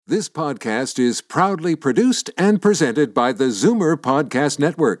This podcast is proudly produced and presented by the Zoomer Podcast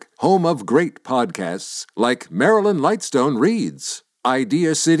Network, home of great podcasts like Marilyn Lightstone Reads,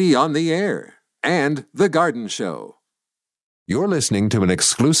 Idea City on the Air, and The Garden Show. You're listening to an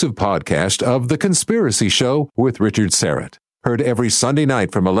exclusive podcast of The Conspiracy Show with Richard Syrett. Heard every Sunday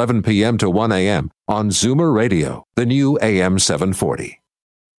night from 11 p.m. to 1 a.m. on Zoomer Radio, the new AM 740.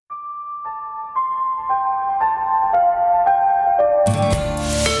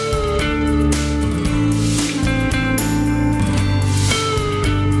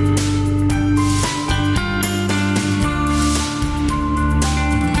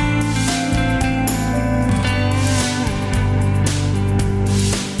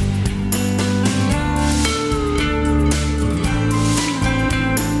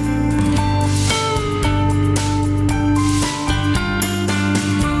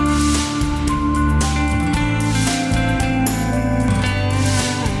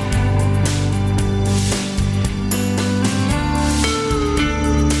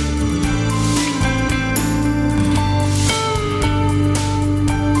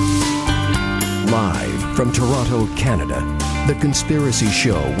 From Toronto, Canada, The Conspiracy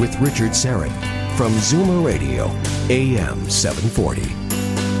Show with Richard Syrett from Zoomer Radio, AM 740.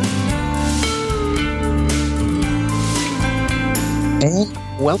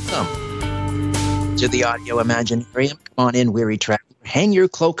 And welcome to the Audio Imaginarium. Come on in, weary traveler. Hang your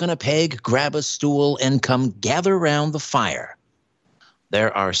cloak on a peg, grab a stool, and come gather round the fire.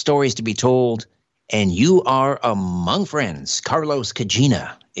 There are stories to be told, and you are among friends. Carlos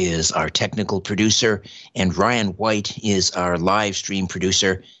Cagina is our technical producer, and Ryan White is our live stream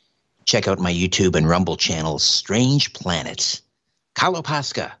producer. Check out my YouTube and Rumble channels, Strange Planet. Kalo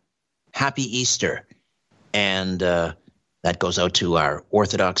Pascha, Happy Easter. And that goes out to our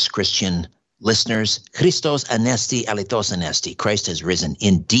Orthodox Christian listeners. Christos Anesti, Alitos Anesti. Christ has risen.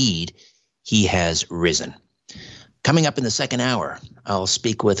 Indeed, he has risen. Coming up in the second hour, I'll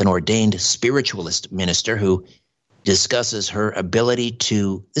speak with an ordained spiritualist minister who discusses her ability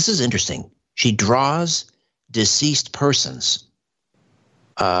to, this is interesting, she draws deceased persons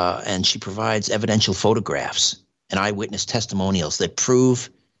and she provides evidential photographs and eyewitness testimonials that prove,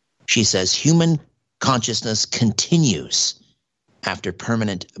 she says, human consciousness continues after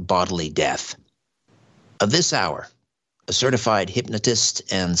permanent bodily death. Of this hour, a certified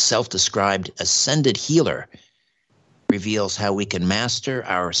hypnotist and self-described ascended healer reveals how we can master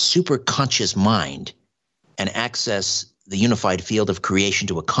our superconscious mind and access the unified field of creation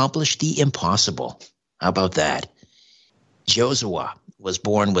to accomplish the impossible. How about that? Josua was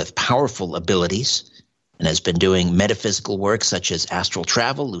born with powerful abilities and has been doing metaphysical work such as astral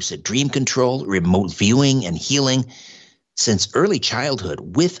travel, lucid dream control, remote viewing, and healing since early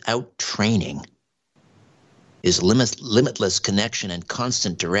childhood without training. His limitless connection and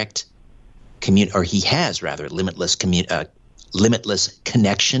constant direct limitless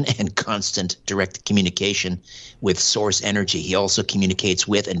connection and constant direct communication with source energy. He also communicates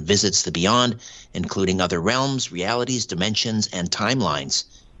with and visits the beyond, including other realms, realities, dimensions, and timelines.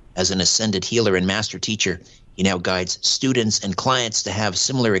 As an ascended healer and master teacher, he now guides students and clients to have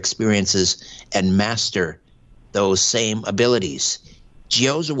similar experiences and master those same abilities.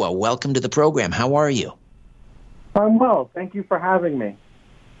 Josua, welcome to the program. How are you? I'm well. Thank you for having me.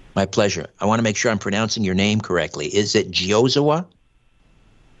 My pleasure. I want to make sure I'm pronouncing your name correctly. Is it Josua?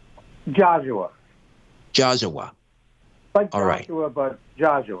 Joshua. Josua. Like All right. Joshua, but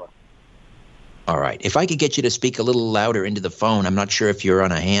Joshua. All right. If I could get you to speak a little louder into the phone, I'm not sure if you're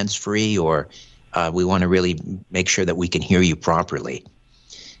on a hands-free or we want to really make sure that we can hear you properly.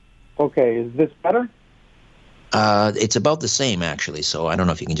 Okay. Is this better? It's about the same, actually, so I don't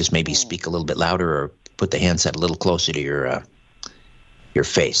know if you can just maybe speak a little bit louder or put the handset a little closer to your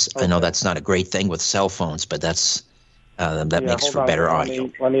face. Okay. I know that's not a great thing with cell phones, but that makes for better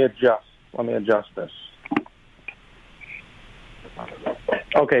audio. Let me adjust this.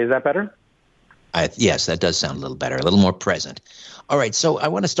 Okay, is that better? Yes, that does sound a little better, a little more present. All right, so I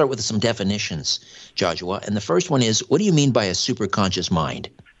want to start with some definitions, Joshua. And the first one is, what do you mean by a superconscious mind?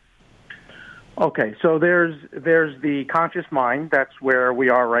 Okay, so there's the conscious mind. That's where we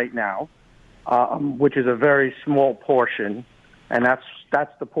are right now, which is a very small portion. And that's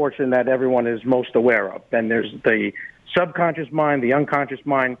the portion that everyone is most aware of. Then there's the subconscious mind, the unconscious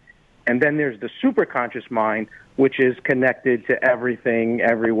mind, and then there's the superconscious mind, which is connected to everything,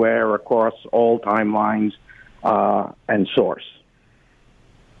 everywhere, across all timelines and source.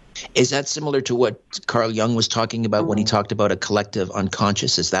 Is that similar to what Carl Jung was talking about when he talked about a collective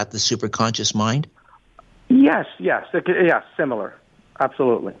unconscious? Is that the superconscious mind? Yes, similar.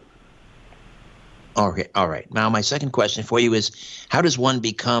 Absolutely. Okay, all right. Now, my second question for you is, how does one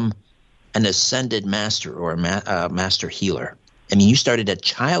become an ascended master or a master healer? I mean, you started at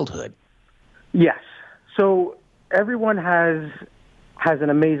childhood. Yes. So everyone has an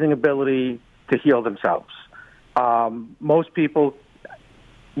amazing ability to heal themselves. Most people,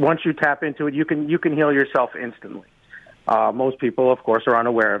 once you tap into it, you can heal yourself instantly. Most people, of course, are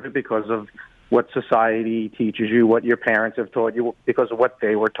unaware of it because of what society teaches you, what your parents have taught you, because of what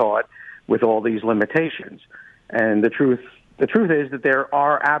they were taught with all these limitations. And the truth is that there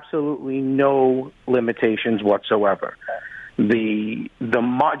are absolutely no limitations whatsoever.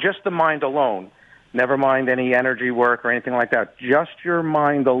 Just the mind alone, never mind any energy work or anything like that, just your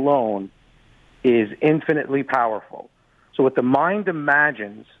mind alone is infinitely powerful. So what the mind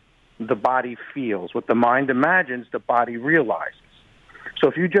imagines, the body feels. What the mind imagines, the body realizes. So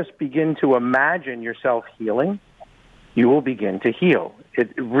if you just begin to imagine yourself healing, you will begin to heal.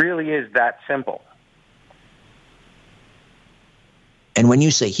 It really is that simple. And when you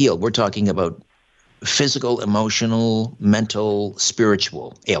say heal, we're talking about physical, emotional, mental,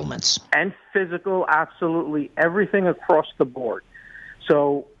 spiritual ailments. And physical, absolutely everything across the board.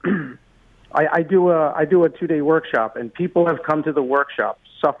 So I do a 2-day workshop, and people have come to the workshop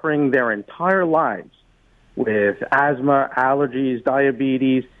suffering their entire lives with asthma, allergies,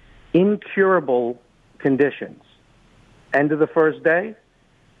 diabetes, incurable conditions. End of the first day,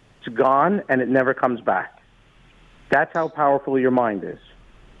 it's gone, and it never comes back. That's how powerful your mind is.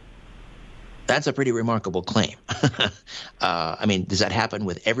 That's a pretty remarkable claim. I mean, does that happen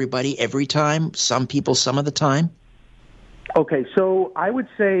with everybody every time? Some people some of the time? Okay, so I would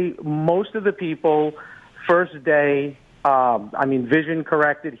say most of the people, first day, vision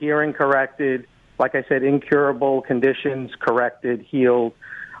corrected, hearing corrected, like I said, incurable conditions corrected, healed.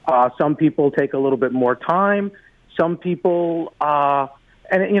 Some people take a little bit more time. Some people,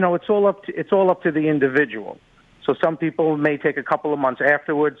 it's all up to the individual. So some people may take a couple of months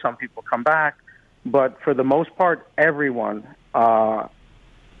afterwards. Some people come back, but for the most part, everyone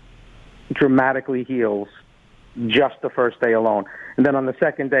dramatically heals just the first day alone. And then on the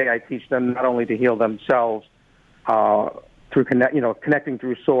second day, I teach them not only to heal themselves through connecting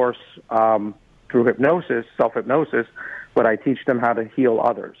through source, through hypnosis, self-hypnosis, but I teach them how to heal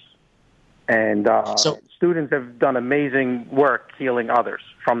others. And so students have done amazing work healing others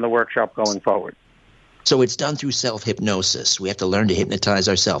from the workshop going forward. So it's done through self-hypnosis. We have to learn to hypnotize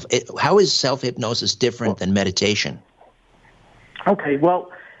ourselves. How is self-hypnosis different than meditation? Okay,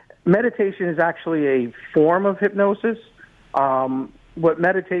 well, meditation is actually a form of hypnosis. What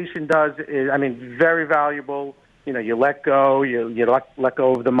meditation does is, very valuable. You let go, you let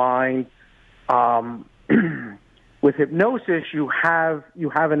go of the mind. With hypnosis, you have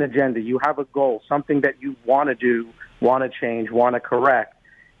an agenda, you have a goal, something that you want to do, want to change, want to correct,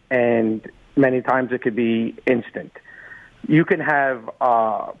 and many times it could be instant. You can have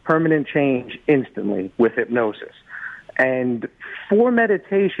permanent change instantly with hypnosis. And for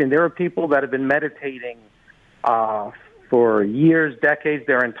meditation, there are people that have been meditating for years, decades,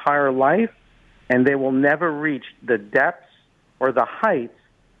 their entire life, and they will never reach the depths or the heights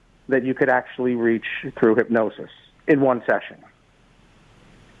that you could actually reach through hypnosis in one session.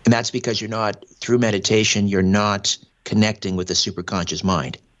 And that's because through meditation, you're not connecting with the superconscious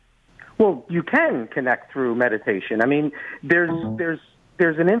mind. Well, you can connect through meditation. There's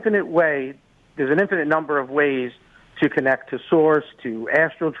an infinite way, there's an infinite number of ways to connect to source, to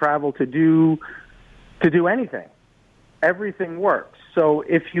astral travel, to do anything. Everything works. So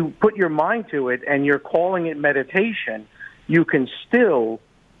if you put your mind to it and you're calling it meditation, you can still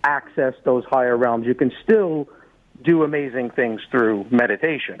access those higher realms. You can still do amazing things through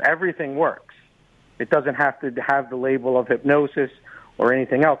meditation. Everything works. It doesn't have to have the label of hypnosis or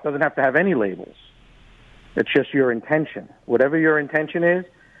anything else. It doesn't have to have any labels. It's just your intention. Whatever your intention is,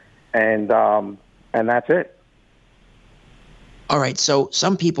 and that's it. All right, so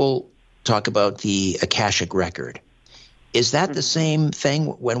some people talk about the Akashic record. Is that the same thing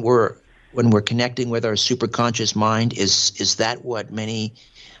when we're connecting with our superconscious mind? Is that what many,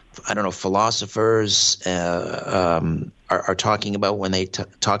 philosophers are talking about when they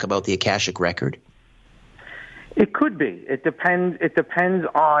talk about the Akashic record? It could be. It depends. It depends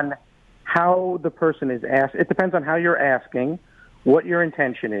on how the person is asked. It depends on how you're asking, what your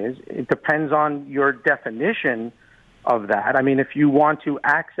intention is. It depends on your definition of that. If you want to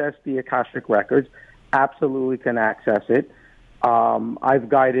access the Akashic records, absolutely can access it. I've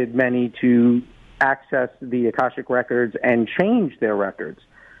guided many to access the Akashic records and change their records,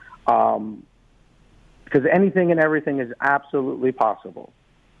 because anything and everything is absolutely possible.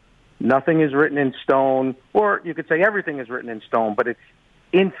 Nothing is written in stone, or you could say everything is written in stone, but it's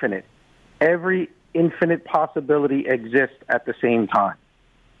infinite. Every infinite possibility exists at the same time.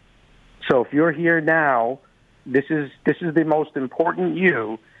 So if you're here now, this is the most important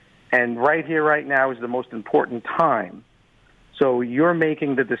you, and right here, right now is the most important time. So you're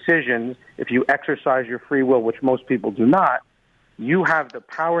making the decisions. If you exercise your free will, which most people do not, you have the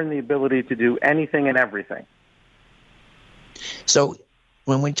power and the ability to do anything and everything. So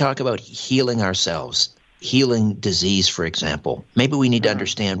when we talk about healing ourselves, healing disease, for example, maybe we need to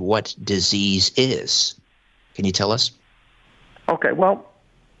understand what disease is. Can you tell us? Okay, well,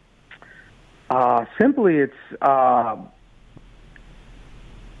 simply it's,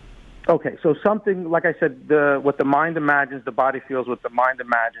 okay, so something, like I said, what the mind imagines, the body feels. What the mind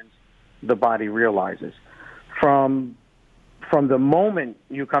imagines, the body realizes. From the moment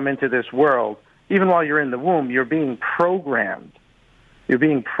you come into this world, even while you're in the womb, you're being programmed. You're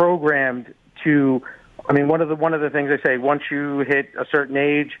being programmed to, I mean, one of the things they say, once you hit a certain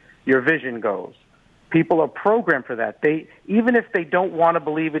age, your vision goes. People are programmed for that. Even if they don't want to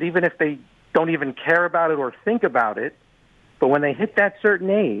believe it, even if they don't even care about it or think about it, but when they hit that certain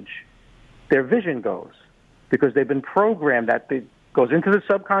age, their vision goes because they've been programmed. That it goes into the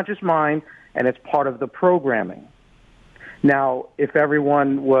subconscious mind, and it's part of the programming. Now, if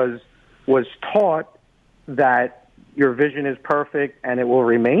everyone was taught that your vision is perfect and it will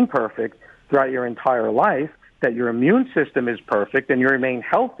remain perfect throughout your entire life, that your immune system is perfect and you remain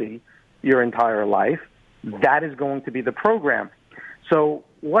healthy your entire life, that is going to be the program. So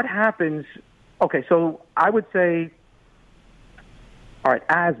what happens, okay, so I would say, all right,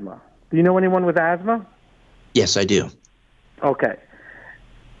 asthma. Do you know anyone with asthma? Yes, I do. Okay.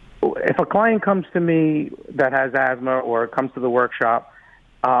 If a client comes to me that has asthma or comes to the workshop,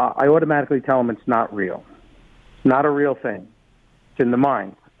 I automatically tell them it's not real. It's not a real thing. It's in the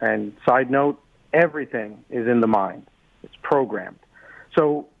mind. And side note, everything is in the mind. It's programmed.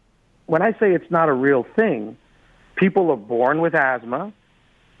 So when I say it's not a real thing, people are born with asthma.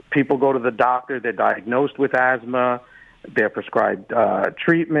 People go to the doctor. They're diagnosed with asthma. They're prescribed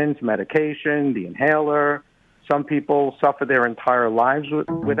treatments, medication, the inhaler. Some people suffer their entire lives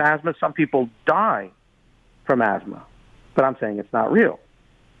with asthma. Some people die from asthma. But I'm saying it's not real.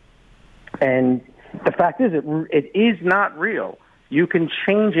 And the fact is, it is not real. You can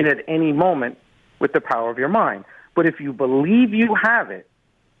change it at any moment with the power of your mind. But if you believe you have it,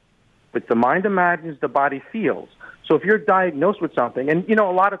 with the mind imagines, the body feels. So if you're diagnosed with something, and, you know,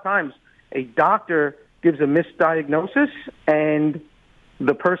 a lot of times a doctor gives a misdiagnosis and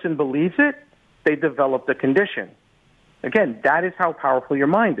the person believes it, they develop the condition. Again, that is how powerful your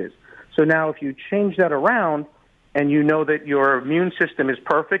mind is. So now if you change that around and you know that your immune system is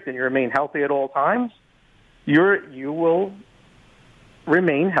perfect and you remain healthy at all times, you will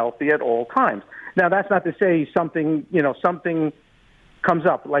remain healthy at all times. Now, that's not to say something comes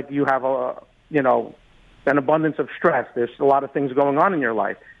up, like you have an abundance of stress. There's a lot of things going on in your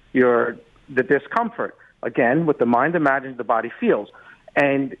life. The discomfort. Again, with the mind imagines, the body feels.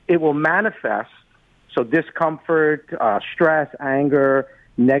 And it will manifest, so discomfort, stress, anger,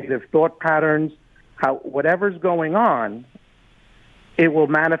 negative thought patterns, whatever's going on, it will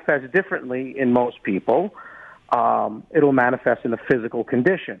manifest differently in most people. It will manifest in a physical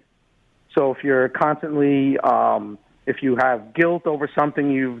condition. So if you're constantly, if you have guilt over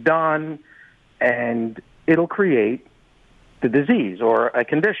something you've done, and it'll create the disease or a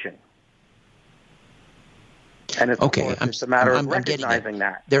condition. And it's, okay, it's a matter of recognizing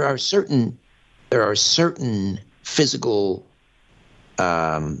that. There are certain physical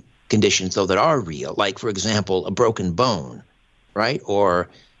conditions, though, that are real. Like, for example, a broken bone, right? Or,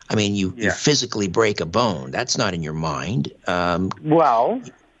 I mean, you physically break a bone. That's not in your mind. Or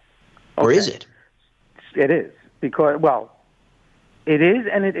is it? It is. Because, it is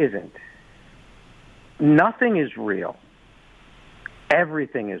and it isn't. Nothing is real.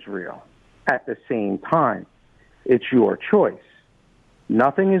 Everything is real at the same time. It's your choice.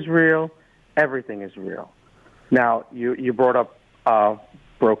 Nothing is real. Everything is real. Now, you brought up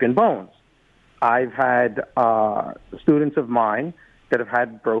broken bones. I've had students of mine that have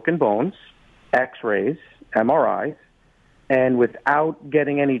had broken bones, X-rays, MRIs, and without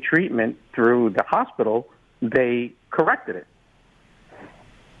getting any treatment through the hospital, they corrected it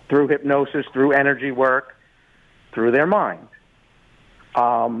through hypnosis, through energy work, through their mind.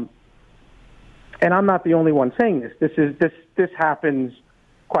 And I'm not the only one saying this. This happens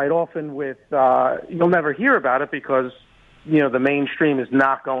quite often with, you'll never hear about it because, the mainstream is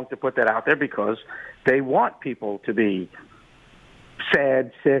not going to put that out there because they want people to be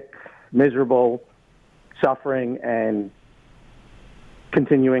sad, sick, miserable, suffering, and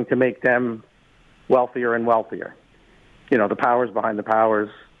continuing to make them wealthier and wealthier. The powers behind the powers,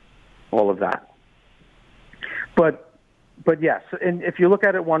 all of that. But yes, and if you look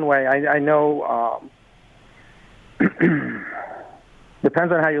at it one way, I know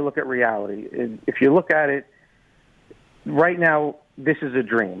depends on how you look at reality. If you look at it right now, this is a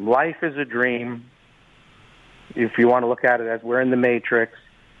dream. Life is a dream. If you want to look at it as we're in the Matrix,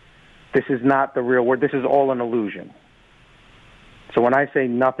 this is not the real world. This is all an illusion. So when I say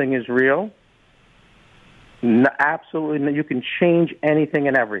nothing is real, absolutely, you can change anything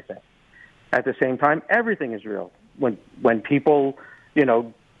and everything. At the same time, everything is real. When people,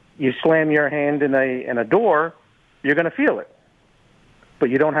 you slam your hand in a door, you're going to feel it. But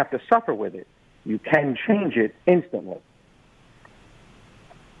you don't have to suffer with it. You can change it instantly.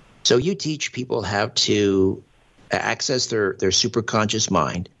 So you teach people how to access their superconscious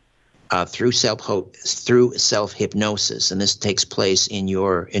mind through self-hypnosis, and this takes place in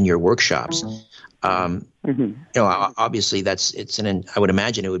your workshops. Obviously I would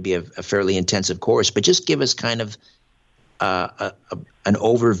imagine it would be a fairly intensive course, but just give us kind of an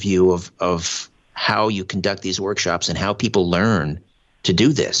overview of how you conduct these workshops and how people learn to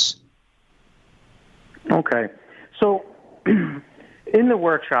do this. Okay. So in the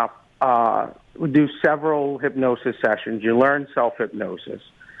workshop, we do several hypnosis sessions. You learn self-hypnosis.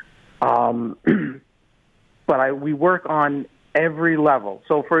 But we work on every level.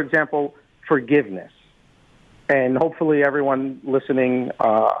 So, for example, forgiveness. And hopefully everyone listening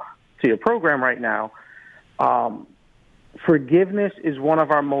to your program right now, forgiveness is one of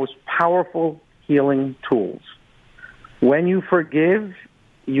our most powerful healing tools. When you forgive,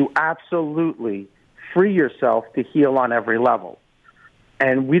 you absolutely free yourself to heal on every level.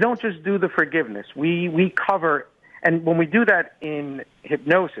 And we don't just do the forgiveness. We cover, and when we do that in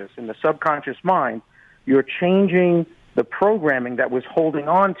hypnosis, in the subconscious mind, you're changing the programming that was holding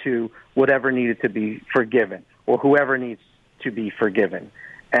on to whatever needed to be forgiven or whoever needs to be forgiven.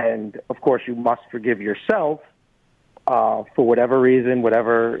 And, of course, you must forgive yourself for whatever reason,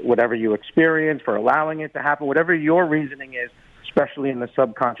 whatever you experience, for allowing it to happen, whatever your reasoning is, especially in the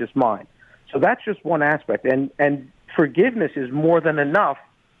subconscious mind. So that's just one aspect. And forgiveness is more than enough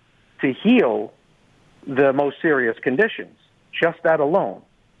to heal the most serious conditions, just that alone.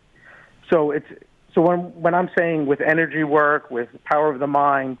 So when I'm saying with energy work, with power of the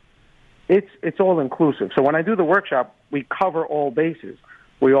mind, it's all inclusive. So when I do the workshop, we cover all bases.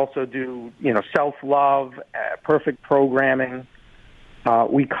 We also do, self-love, perfect programming.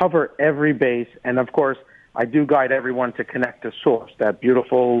 We cover every base. And, of course, I do guide everyone to connect to source, that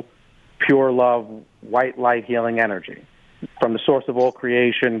beautiful, pure love, white light healing energy from the source of all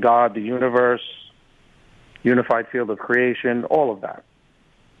creation, God, the universe, unified field of creation, all of that.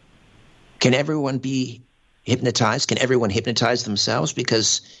 Can everyone be hypnotized? Can everyone hypnotize themselves?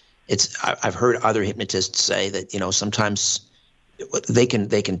 Because I've heard other hypnotists say that, sometimes they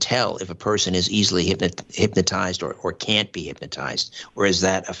can tell if a person is easily hypnotized or can't be hypnotized, or is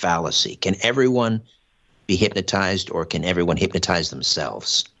that a fallacy? Can everyone be hypnotized, or can everyone hypnotize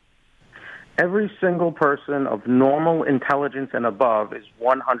themselves? Every single person of normal intelligence and above is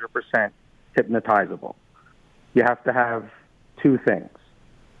 100% hypnotizable. You have to have two things.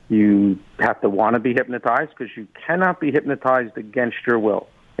 You have to want to be hypnotized, because you cannot be hypnotized against your will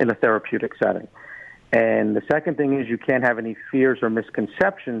in a therapeutic setting. And the second thing is you can't have any fears or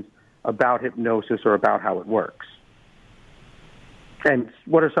misconceptions about hypnosis or about how it works. And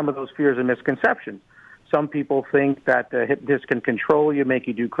what are some of those fears and misconceptions? Some people think that the hypnotist can control you, make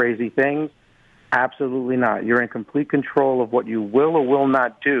you do crazy things. Absolutely not. You're in complete control of what you will or will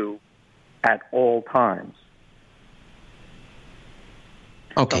not do at all times.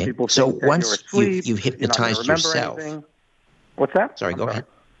 Okay, so once you've hypnotized yourself... What's that? Sorry, go ahead.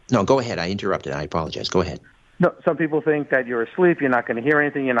 No, go ahead. I interrupted. I apologize. Go ahead. No, some people think that you're asleep, you're not going to hear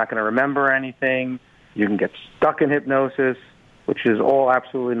anything, you're not going to remember anything, you can get stuck in hypnosis, which is all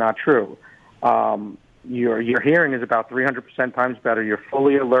absolutely not true. Your hearing is about 300% times better. You're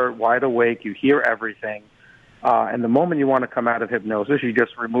fully alert, wide awake, you hear everything. And the moment you want to come out of hypnosis, you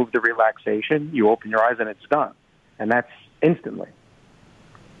just remove the relaxation, you open your eyes, and it's done. And that's instantly.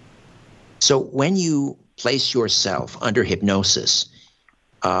 So when you place yourself under hypnosis,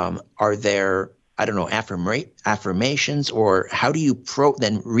 are there, affirmations, or how do you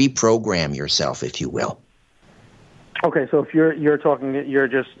then reprogram yourself, if you will? Okay, so if you're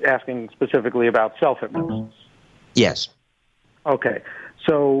just asking specifically about self-hypnosis. Yes. Okay,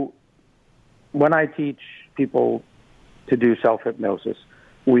 so when I teach people to do self-hypnosis,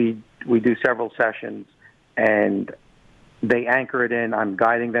 we do several sessions, and they anchor it in. I'm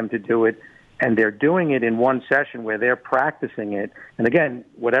guiding them to do it, and they're doing it in one session where they're practicing it. And again,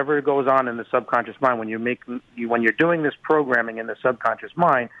 whatever goes on in the subconscious mind, when you're doing this programming in the subconscious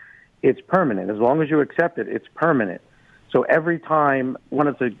mind, it's permanent. As long as you accept it, it's permanent. So every time, one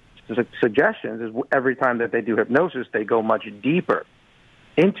of the suggestions is every time that they do hypnosis, they go much deeper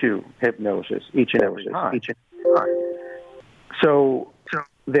into hypnosis each and every time. So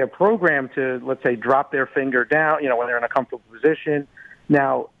they're programmed to, let's say, drop their finger down, when they're in a comfortable position.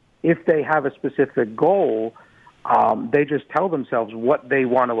 Now, if they have a specific goal, they just tell themselves what they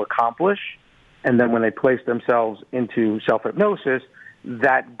want to accomplish, and then when they place themselves into self-hypnosis,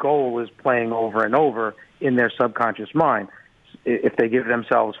 that goal is playing over and over in their subconscious mind. If they give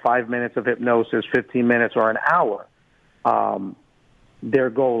themselves 5 minutes of hypnosis, 15 minutes, or an hour,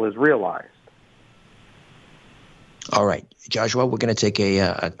 their goal is realized. All right, Joshua, we're going to take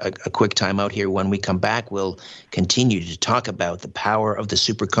a quick time out here. When we come back, we'll continue to talk about the power of the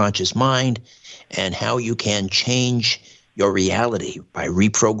superconscious mind and how you can change your reality by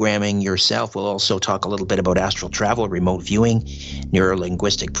reprogramming yourself. We'll also talk a little bit about astral travel, remote viewing,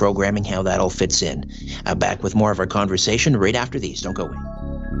 neuro-linguistic programming, how that all fits in. Back with more of our conversation right after these. Don't go away.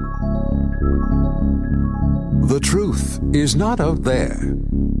 The truth is not out there.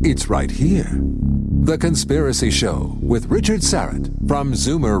 It's right here. The Conspiracy Show with Richard Syrett from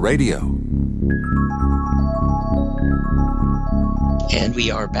Zoomer Radio. And we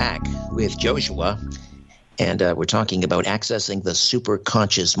are back with Joshua, and we're talking about accessing the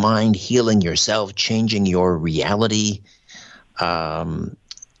superconscious mind, healing yourself, changing your reality. Now,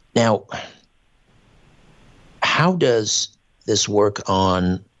 how does this work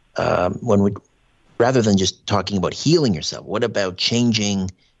on rather than just talking about healing yourself? What about changing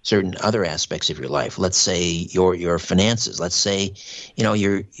certain other aspects of your life? Let's say your finances. Let's say,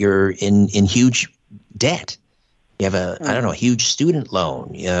 you're in huge debt. You have a huge student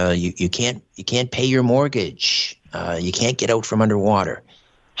loan. You can't pay your mortgage. You can't get out from underwater.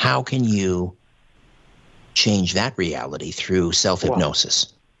 How can you change that reality through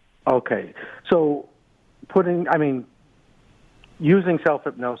self-hypnosis? Well, okay. So using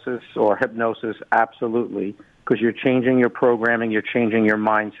self-hypnosis or hypnosis, absolutely, because you're changing your programming, you're changing your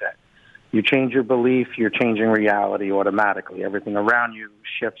mindset. You change your belief, you're changing reality automatically. Everything around you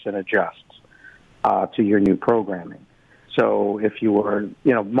shifts and adjusts to your new programming. So if you were,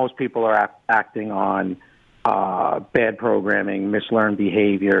 most people are acting on bad programming, mislearned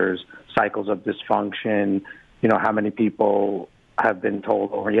behaviors, cycles of dysfunction. How many people have been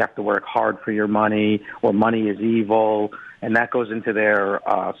told, you have to work hard for your money, or money is evil, and that goes into their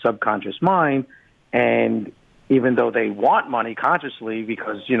subconscious mind. And even though they want money consciously,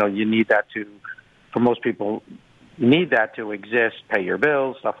 because, you need that for most people, you need that to exist, pay your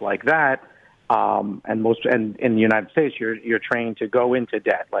bills, stuff like that. And in the United States, you're trained to go into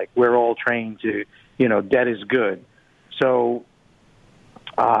debt. Like, we're all trained to, debt is good. So,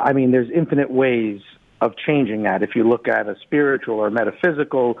 there's infinite ways of changing that. If you look at a spiritual or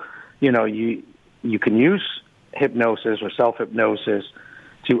metaphysical, you can use hypnosis or self-hypnosis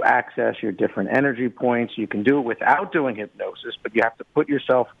to access your different energy points. You can do it without doing hypnosis, but you have to put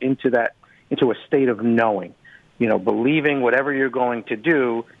yourself into a state of knowing, believing whatever you're going to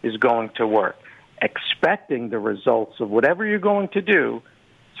do is going to work, expecting the results of whatever you're going to do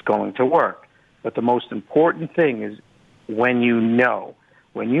is going to work. But the most important thing is when you know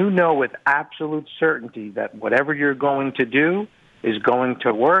with absolute certainty that whatever you're going to do is going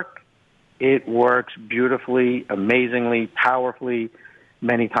to work, it works beautifully, amazingly, powerfully,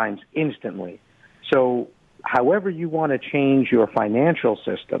 many times instantly. So however you want to change your financial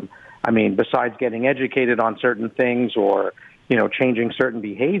system, besides getting educated on certain things or, changing certain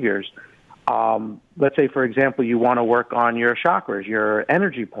behaviors, let's say, for example, you want to work on your chakras, your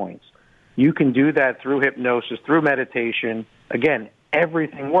energy points. You can do that through hypnosis, through meditation. Again,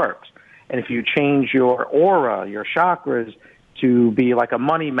 everything works. And if you change your aura, your chakras, to be like a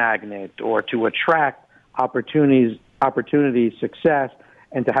money magnet or to attract opportunities, success,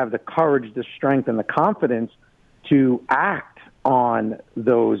 and to have the courage, the strength, and the confidence to act on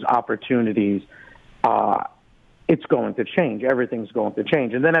those opportunities, it's going to change. Everything's going to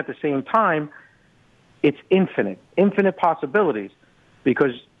change. And then at the same time, it's infinite possibilities,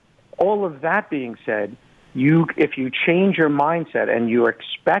 because all of that being said, if you change your mindset and you're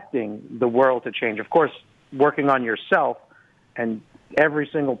expecting the world to change, of course, working on yourself, and every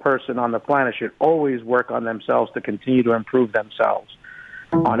single person on the planet should always work on themselves to continue to improve themselves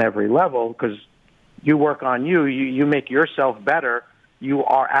on every level, because you work on you make yourself better, you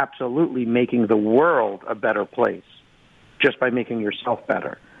are absolutely making the world a better place just by making yourself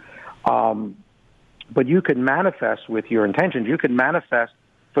better. But you can manifest with your intentions. You can manifest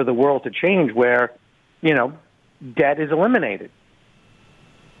for the world to change where, debt is eliminated.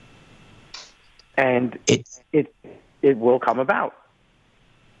 And it will come about.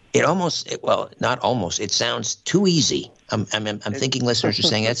 Not almost. It sounds too easy. I'm thinking listeners are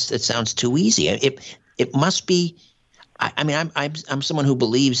saying it sounds too easy. It must be. I'm someone who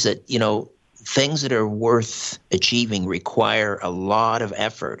believes that things that are worth achieving require a lot of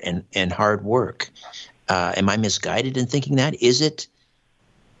effort and hard work. Am I misguided in thinking that? Is it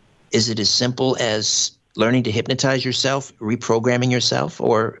as simple as learning to hypnotize yourself, reprogramming yourself,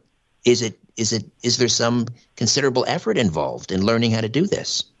 or is there some considerable effort involved in learning how to do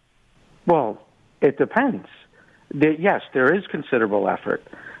this? Well, it depends. Yes, there is considerable effort,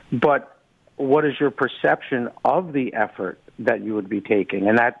 but what is your perception of the effort that you would be taking?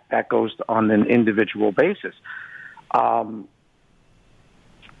 And that goes on an individual basis.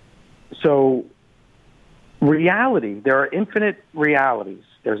 So reality, there are infinite realities.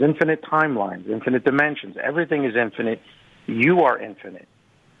 There's infinite timelines, infinite dimensions. Everything is infinite. You are infinite.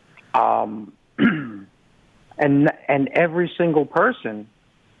 And every single person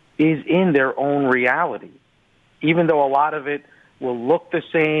is in their own reality. Even though a lot of it will look the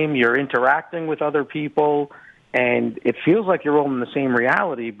same, you're interacting with other people, and it feels like you're all in the same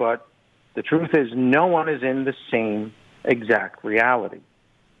reality, but the truth is no one is in the same exact reality.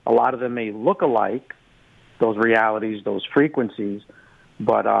 A lot of them may look alike, those realities, those frequencies,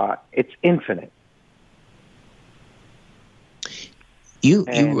 but it's infinite. You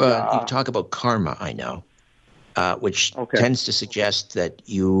talk about karma, I know, which tends to suggest that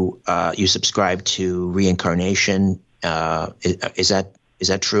you subscribe to reincarnation. Is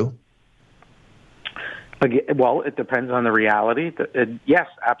that true? Again, well, it depends on the reality. Yes,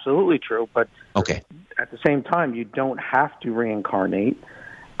 absolutely true. But at the same time, you don't have to reincarnate.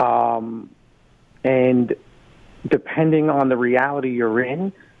 And depending on the reality you're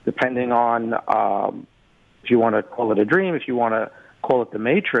in, depending on if you want to call it a dream, if you want to call it the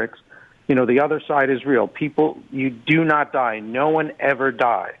Matrix, the other side is real. People, you do not die. No one ever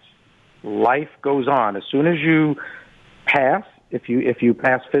dies. Life goes on. As soon as you pass, if you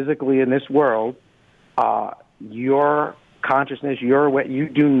pass physically in this world, your consciousness, you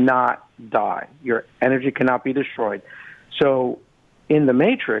do not die. Your energy cannot be destroyed. So in the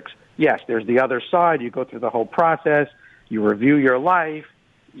Matrix, yes, there's the other side. You go through the whole process. You review your life.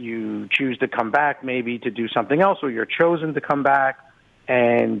 You choose to come back maybe to do something else, or you're chosen to come back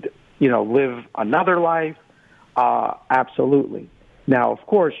and, live another life. Absolutely. Now, of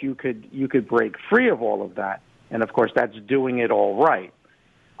course, you could break free of all of that. And, of course, that's doing it all right.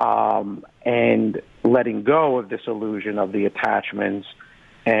 And letting go of this illusion of the attachments.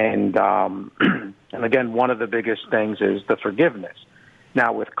 And again, one of the biggest things is the forgiveness.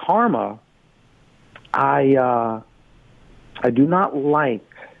 Now, with karma, I do not like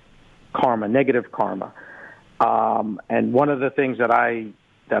karma, negative karma. And one of the things that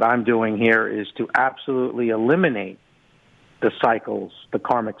I'm doing here is to absolutely eliminate the cycles, the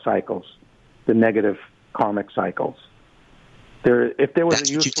karmic cycles, the negative karmic cycles. If there was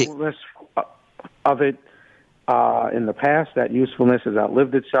a usefulness of it in the past, that usefulness has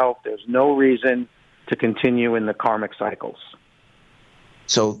outlived itself. There's no reason to continue in the karmic cycles.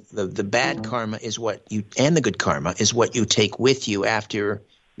 So the bad karma is and the good karma is what you take with you after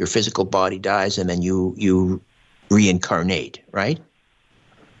your physical body dies, and then you reincarnate, right?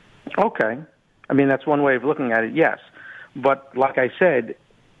 Okay. I mean, that's one way of looking at it, yes. But like I said,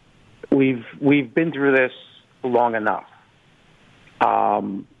 we've been through this long enough.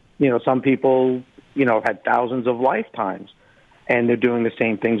 Some people, have had thousands of lifetimes, and they're doing the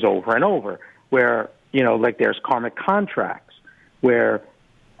same things over and over, where, like there's karmic contracts, where,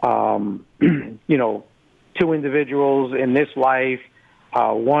 two individuals in this life,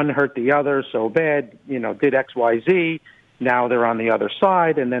 one hurt the other so bad, did X, Y, Z. Now they're on the other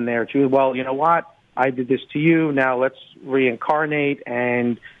side, and then they're choosing, well, you know what? I did this to you. Now let's reincarnate,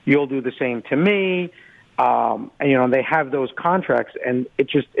 and you'll do the same to me. And they have those contracts, and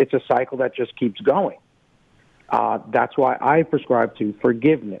it's a cycle that just keeps going. That's why I prescribe to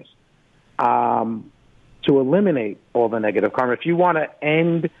forgiveness, to eliminate all the negative karma. If you want to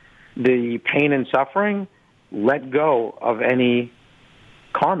end the pain and suffering, let go of any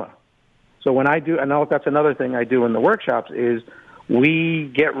karma. So when I do, I know that's another thing I do in the workshops, is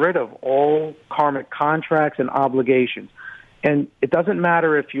we get rid of all karmic contracts and obligations. And it doesn't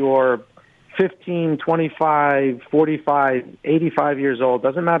matter if you're 15, 25, 45, 85 years old,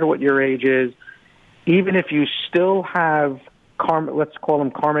 doesn't matter what your age is. Even if you still have let's call them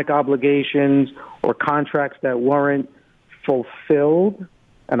karmic obligations or contracts that weren't fulfilled,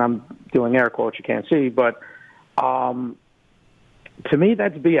 and I'm doing air quotes, you can't see, but to me,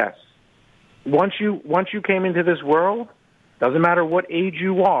 that's BS. Once you came into this world, doesn't matter what age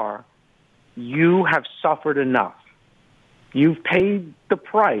you are, you have suffered enough. You've paid the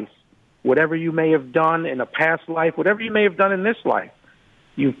price, whatever you may have done in a past life, whatever you may have done in this life,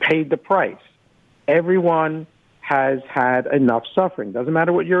 you've paid the price. Everyone has had enough suffering. Doesn't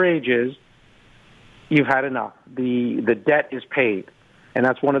matter what your age is, you've had enough. The debt is paid. And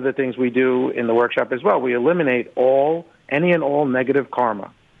that's one of the things we do in the workshop as well. We eliminate any and all negative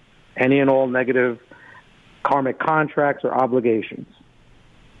karma, any and all negative karmic contracts or obligations.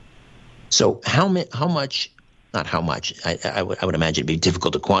 So how much, not how much, I would imagine it'd be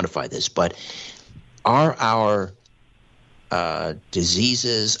difficult to quantify this, but are our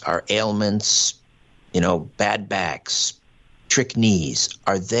diseases, our ailments, bad backs, trick knees,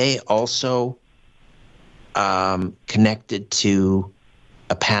 are they also connected to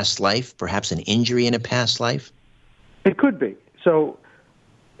a past life, perhaps an injury in a past life? It could be. So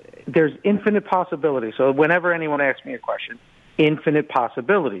there's infinite possibilities. So whenever anyone asks me a question, infinite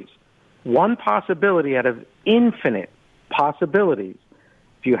possibilities. One possibility out of infinite possibilities,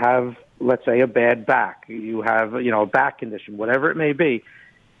 if you have, let's say, a bad back, you have, a back condition, whatever it may be,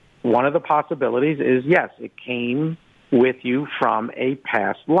 one of the possibilities is, yes, it came with you from a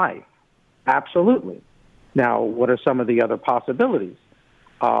past life. Absolutely. Now, what are some of the other possibilities?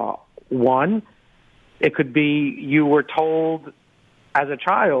 One, it could be you were told as a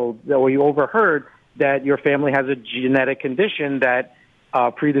child, or you overheard that your family has a genetic condition that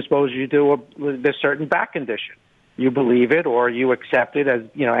predisposes you to this certain back condition. You believe it, or you accept it as,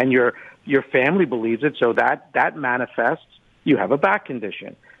 and your family believes it, so that manifests. You have a back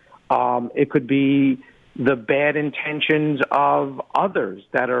condition. It could be the bad intentions of others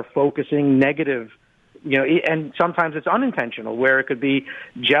that are focusing negative, and sometimes it's unintentional, where it could be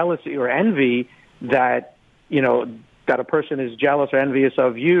jealousy or envy that, that a person is jealous or envious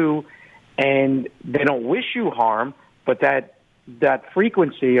of you, and they don't wish you harm, but that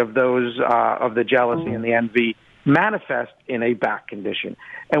frequency of those of the jealousy and the envy manifest in a back condition.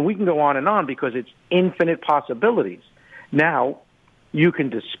 And we can go on and on because it's infinite possibilities. Now, you can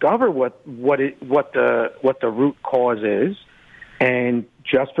discover what the root cause is, and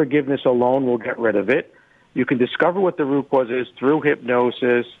just forgiveness alone will get rid of it. You can discover what the root cause is through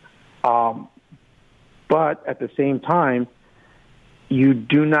hypnosis, but at the same time, you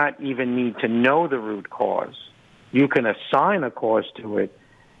do not even need to know the root cause. You can assign a cause to it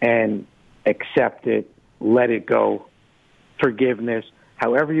and accept it, let it go, forgiveness.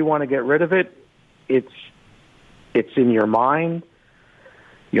 However you want to get rid of it, it's in your mind,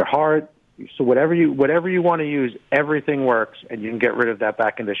 your heart. So whatever you want to use, everything works, and you can get rid of that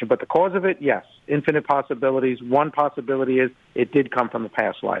back condition. But the cause of it, yes, infinite possibilities. One possibility is it did come from a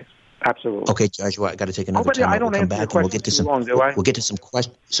past life. Absolutely. Okay, Joshua, I got to take another time. I don't we'll come answer back and we'll get to some. Long, do I? We'll get to some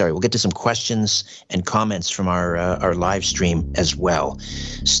questions. Sorry, we'll get to some questions and comments from our live stream as well.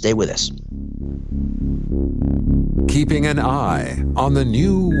 Stay with us. Keeping an eye on the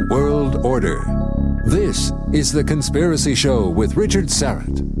New World Order. This is The Conspiracy Show with Richard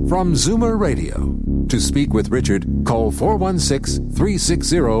Syrett from Zoomer Radio. To speak with Richard, call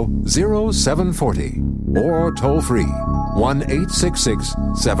 416-360-0740 or toll free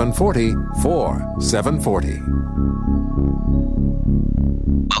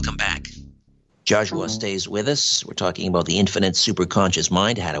 1-866-740-4740. Welcome back. Joshua stays with us. We're talking about the infinite superconscious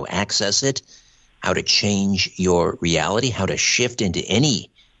mind, how to access it, how to change your reality, how to shift into any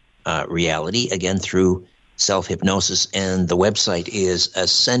reality, again, through self-hypnosis. And the website is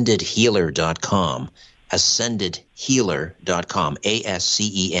ascendedhealer.com, ascendedhealer.com,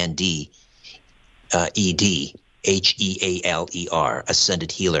 ASCENDEDHEALER,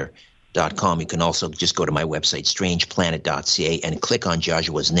 ascendedhealer.com. You can also just go to my website, strangeplanet.ca, and click on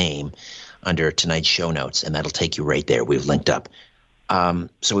Joshua's name under tonight's show notes, and that'll take you right there. We've linked up.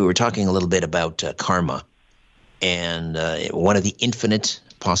 So we were talking a little bit about karma, and one of the infinite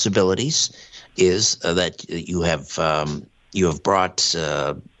possibilities is that you have brought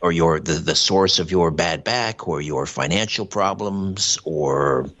or the source of your bad back or your financial problems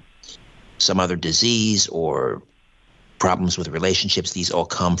or some other disease or problems with relationships. These all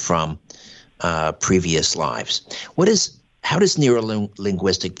come from previous lives. How does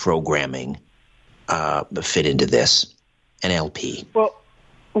neuro-linguistic programming fit into this? NLP. Well,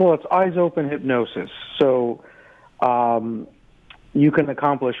 it's eyes open hypnosis. So you can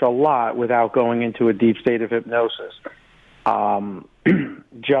accomplish a lot without going into a deep state of hypnosis.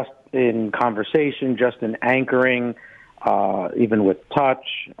 Just in conversation, just in anchoring, even with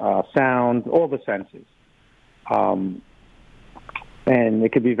touch, sound, all the senses. And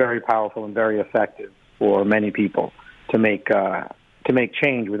it can be very powerful and very effective for many people to make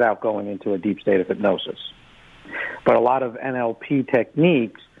change without going into a deep state of hypnosis. But a lot of NLP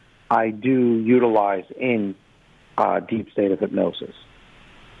techniques I do utilize in deep state of hypnosis.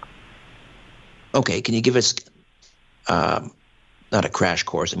 Okay, can you give us not a crash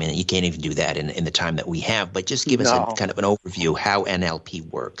course? I mean, you can't even do that in the time that we have, but just give us a kind of an overview how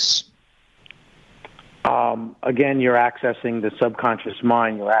NLP works. Again, you're accessing the subconscious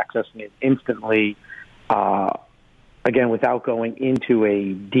mind. You're accessing it instantly, again, without going into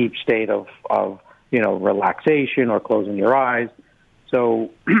a deep state of relaxation or closing your eyes.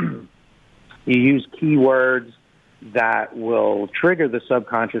 So you use keywords that will trigger the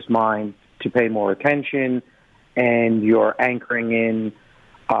subconscious mind to pay more attention, and you're anchoring in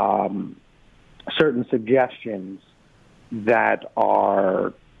certain suggestions that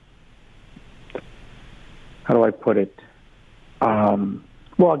are, how do I put it? Well,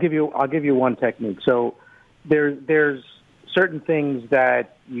 I'll give you one technique. So there's certain things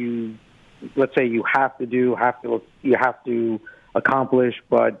that let's say you have to do, you have to accomplish,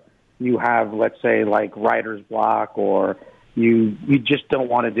 but you have, let's say, like writer's block, or you just don't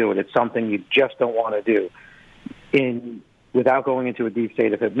want to do it. It's something you just don't want to do. Without going into a deep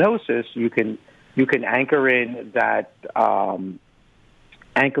state of hypnosis, you can anchor in that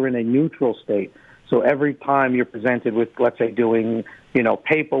anchor in a neutral state. So every time you're presented with, let's say, doing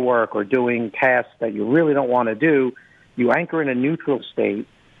paperwork or doing tasks that you really don't want to do, you anchor in a neutral state,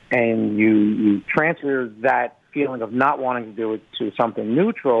 and you transfer that feeling of not wanting to do it to something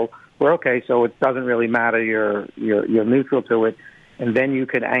neutral, where, okay, so it doesn't really matter, you're neutral to it, and then you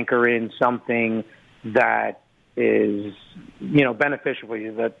can anchor in something that is beneficial for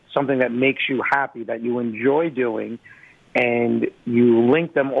you, that something that makes you happy, that you enjoy doing, and you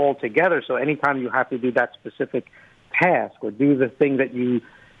link them all together. So anytime you have to do that specific task or do the thing that you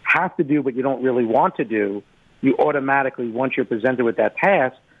have to do but you don't really want to do, you automatically, once you're presented with that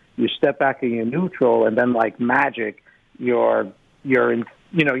task, you step back in your neutral, and then like magic, you're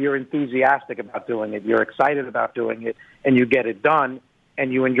enthusiastic about doing it, you're excited about doing it, and you get it done,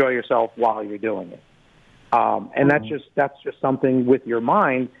 and you enjoy yourself while you're doing it. And that's just something with your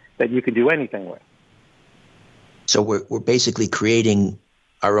mind that you can do anything with. So we're basically creating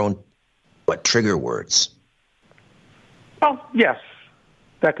our own trigger words. Oh, yes,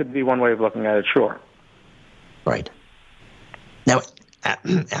 that could be one way of looking at it. Sure. Right. Now,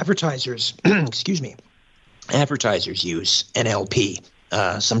 advertisers, advertisers use NLP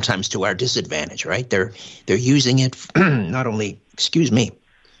sometimes to our disadvantage. Right? They're using it not only. Excuse me.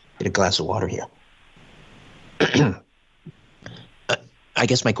 Get a glass of water here. I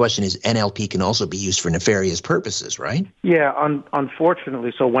guess my question is, NLP can also be used for nefarious purposes, right? Yeah,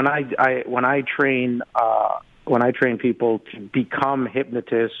 unfortunately. So when I train people to become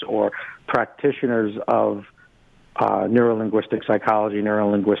hypnotists or practitioners of neurolinguistic psychology,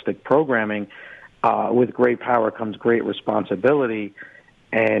 neurolinguistic programming, with great power comes great responsibility.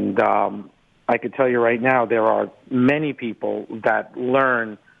 And I can tell you right now, there are many people that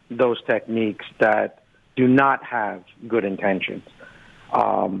learn those techniques that do not have good intentions.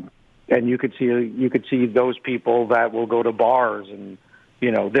 And you could see those people that will go to bars and,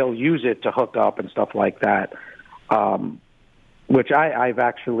 they'll use it to hook up and stuff like that. Which I've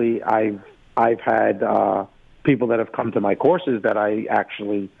had people that have come to my courses that I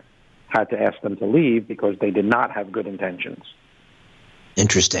actually had to ask them to leave because they did not have good intentions.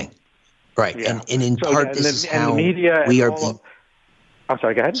 Interesting. Right. Yeah. And in part, this is how we are being... I'm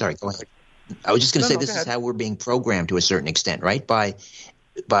sorry, go ahead. Sorry, go ahead. I was just going to say this is how we're being programmed to a certain extent, right? By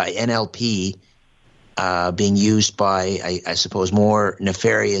NLP being used by, I suppose, more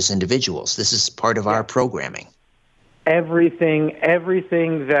nefarious individuals. This is part of our programming. Everything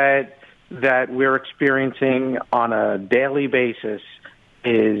that we're experiencing on a daily basis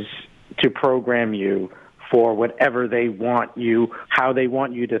is to program you for whatever they want you, how they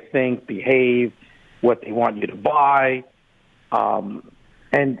want you to think, behave, what they want you to buy,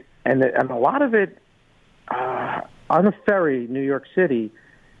 and a lot of it on the ferry, New York City.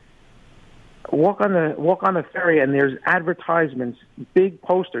 Walk on the ferry, and there's advertisements, big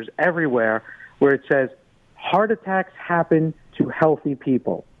posters everywhere, where it says, "Heart attacks happen to healthy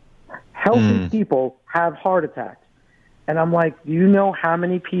people. Healthy people have heart attacks." And I'm like, do you know how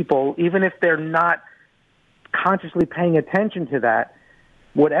many people, even if they're not consciously paying attention to that,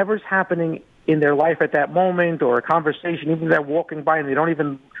 whatever's happening in their life at that moment, or a conversation, even if they're walking by and they don't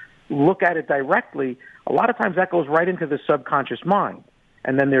even look at it directly, a lot of times that goes right into the subconscious mind.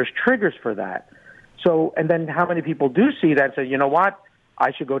 And then there's triggers for that. So, and then how many people do see that and say, you know what,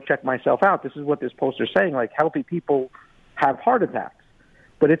 I should go check myself out. This is what this poster's saying, like healthy people have heart attacks.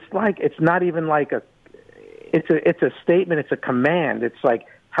 But it's like, it's not even like it's a statement, it's a command. It's like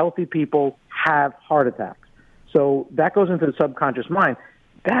healthy people have heart attacks. So that goes into the subconscious mind.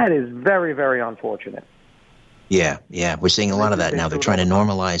 That is very, very unfortunate. Yeah. We're seeing a lot of that now. They're trying to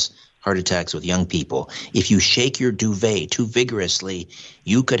normalize heart attacks with young people. If you shake your duvet too vigorously,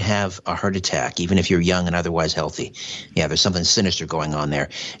 you could have a heart attack, even if you're young and otherwise healthy. Yeah, there's something sinister going on there.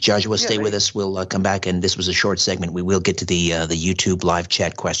 Joshua, stay with us. We'll come back, and this was a short segment. We will get to the YouTube live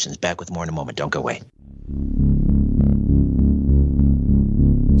chat questions. Back with more in a moment. Don't go away.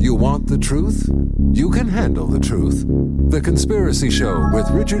 You want the truth? You can handle the truth. The Conspiracy Show with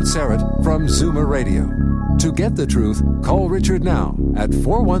Richard Syrett from Zoomer Radio. To get the truth, call Richard now at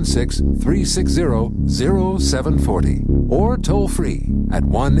 416-360-0740 or toll free at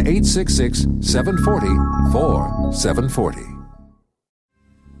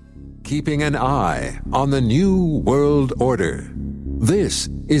 1-866-740-4740. Keeping an eye on the New World Order. This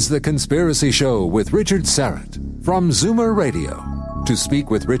is The Conspiracy Show with Richard Syrett from Zoomer Radio. To speak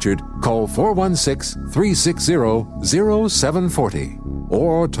with Richard, call 416-360-0740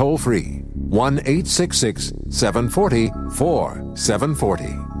 or toll free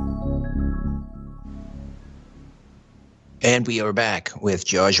 1-866-740-4740. And we are back with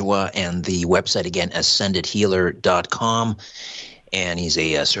Joshua, and the website again, ascendedhealer.com. And he's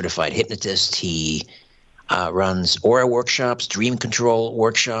a certified hypnotist. He runs aura workshops, dream control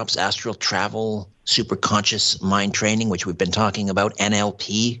workshops, astral travel, superconscious mind training, which we've been talking about,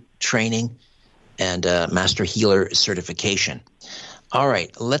 NLP training, and master healer certification. All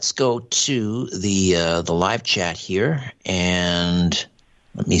right, let's go to the live chat here, and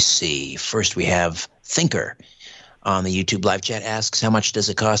let me see. First, we have Thinker on the YouTube live chat asks, how much does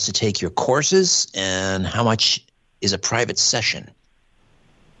it cost to take your courses, and how much is a private session?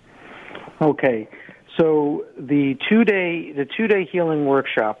 Okay, so the two-day healing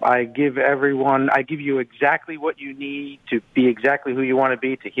workshop, I give you exactly what you need to be exactly who you want to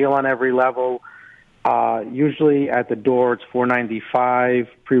be, to heal on every level. Usually at the door it's $495.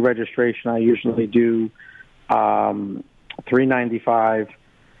 Pre-registration I usually do $395,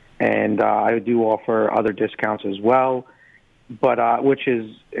 and I do offer other discounts as well, but which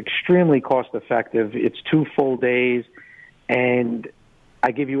is extremely cost effective. It's 2 full days, and I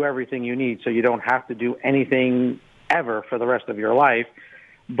give you everything you need, so you don't have to do anything ever for the rest of your life.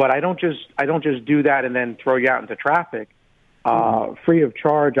 But I don't just do that and then throw you out into traffic. Free of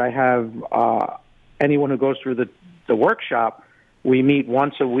charge, I have anyone who goes through the workshop, we meet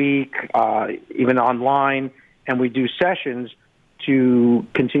once a week, even online, and we do sessions to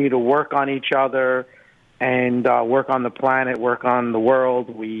continue to work on each other and work on the planet, work on the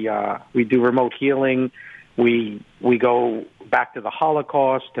world. We do remote healing. We go back to the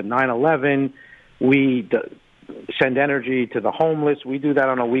Holocaust, to 9/11. We send energy to the homeless. We do that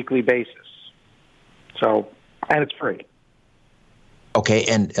on a weekly basis. So, and it's free. Okay,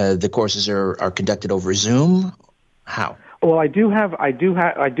 and the courses are conducted over Zoom. How? Well, I do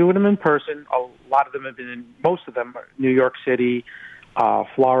them in person. A lot of them have been most of them, New York City,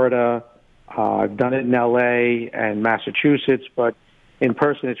 Florida. I've done it in L.A. and Massachusetts, but in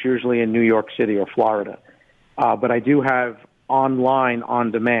person it's usually in New York City or Florida. But I do have online,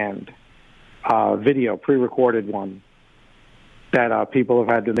 on-demand video, pre-recorded one that people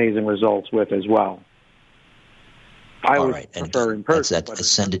have had amazing results with as well. I All would right, prefer in person.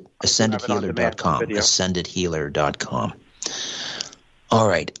 That's at ascendedhealer.com. Ascendedhealer.com. All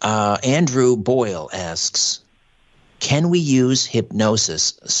right. Andrew Boyle asks, can we use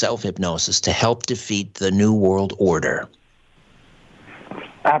hypnosis, self-hypnosis, to help defeat the New World Order?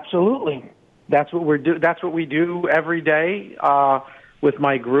 Absolutely. That's what we do every day with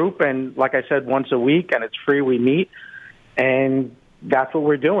my group, and like I said, once a week, and it's free. We meet, and that's what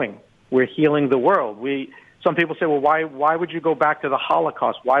we're doing. We're healing the world. Some people say, well, why would you go back to the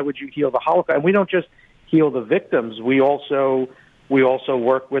Holocaust? Why would you heal the Holocaust? And we don't just heal the victims. We also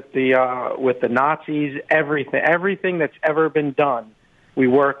work with the Nazis. Everything that's ever been done, we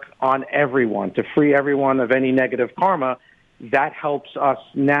work on everyone to free everyone of any negative karma. That helps us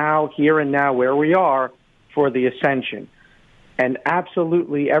now, here and now, where we are, for the ascension. And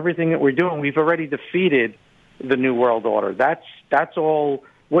absolutely everything that we're doing, we've already defeated the New World Order. That's all.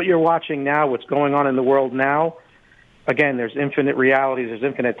 What you're watching now, what's going on in the world now, again, there's infinite realities, there's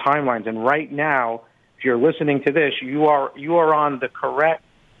infinite timelines, and right now, if you're listening to this, you are on the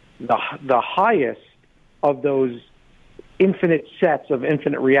highest of those infinite sets of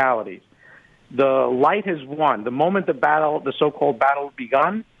infinite realities. The light has won. The moment the so-called battle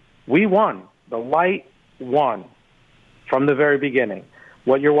begun, we won. The light won from the very beginning.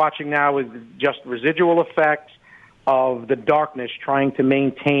 What you're watching now is just residual effects of the darkness trying to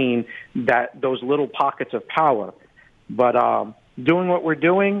maintain those little pockets of power. But doing what we're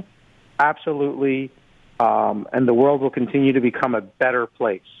doing, absolutely, and the world will continue to become a better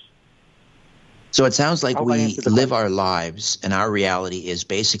place. So it sounds like I we answered the live question. our lives, and our reality is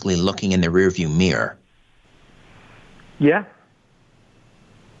basically looking in the rearview mirror. Yeah.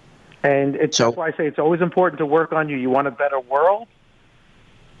 And that's So- why I say it's always important to work on you. You want a better world?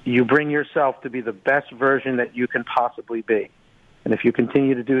 You bring yourself to be the best version that you can possibly be. And if you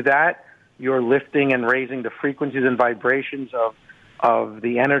continue to do that, you're lifting and raising the frequencies and vibrations of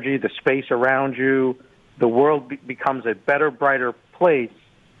the energy, the space around you. The world becomes a better, brighter place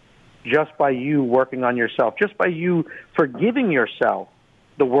just by you working on yourself. Just by you forgiving yourself,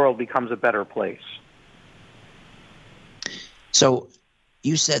 the world becomes a better place. So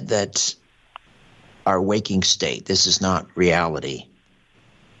you said that our waking state, this is not reality.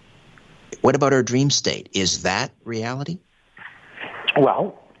 What about our dream state? Is that reality?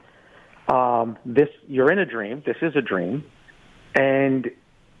 Well, you're in a dream. This is a dream. And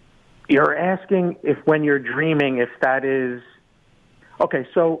you're asking if when you're dreaming, if that is... Okay,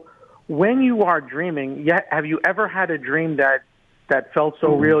 so when you are dreaming, have you ever had a dream that felt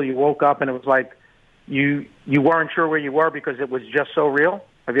so real you woke up and it was like you weren't sure where you were because it was just so real?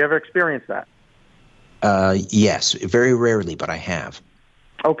 Have you ever experienced that? Yes, very rarely, but I have.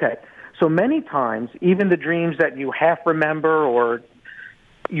 Okay. So many times, even the dreams that you half remember, or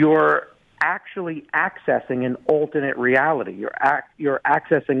you're actually accessing an alternate reality. You're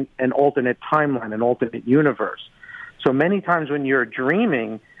accessing an alternate timeline, an alternate universe. So many times when you're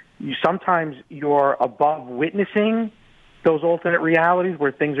dreaming, sometimes you're above witnessing those alternate realities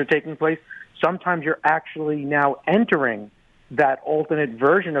where things are taking place. Sometimes you're actually now entering that alternate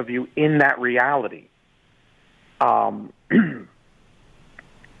version of you in that reality.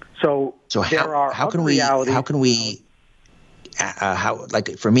 So there are how can we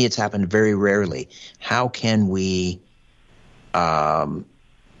like for me it's happened very rarely. How can we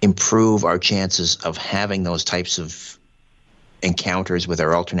improve our chances of having those types of encounters with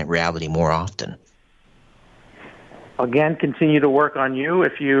our alternate reality more often? Again, continue to work on you.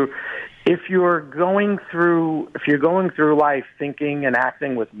 If you're going through life thinking and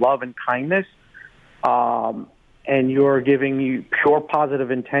acting with love and kindness, and you're giving you pure positive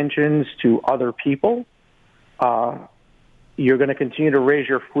intentions to other people, you're going to continue to raise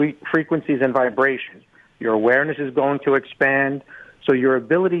your frequencies and vibrations. Your awareness is going to expand, so your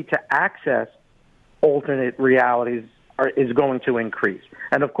ability to access alternate realities is going to increase.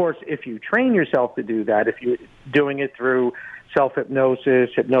 And of course, if you train yourself to do that, if you're doing it through self-hypnosis,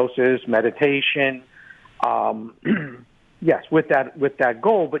 meditation, yes, with that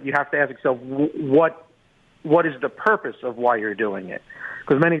goal, but you have to ask yourself, what is the purpose of why you're doing it?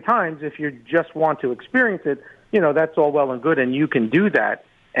 Because many times, if you just want to experience it, that's all well and good, and you can do that.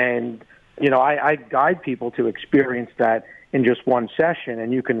 And, I guide people to experience that in just one session,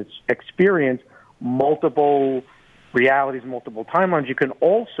 and you can experience multiple realities, multiple timelines. You can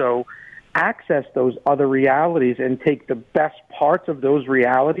also access those other realities and take the best parts of those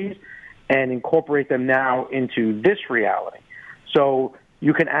realities and incorporate them now into this reality. So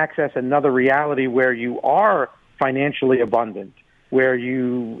you can access another reality where you are financially abundant, where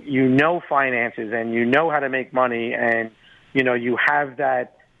you know finances and you know how to make money, and you have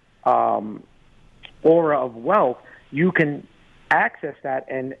that aura of wealth. You can access that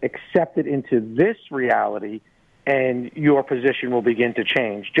and accept it into this reality, and your position will begin to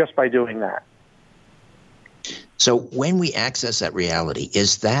change just by doing that. So when we access that reality,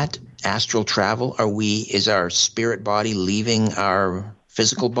 is that astral travel? Is our spirit body leaving our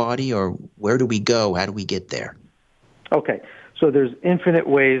physical body, or where do we go? How do we get there? Okay, so there's infinite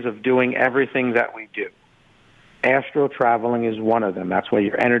ways of doing everything that we do. Astral traveling is one of them. That's why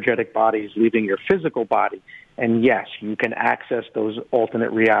your energetic body is leaving your physical body. And yes, you can access those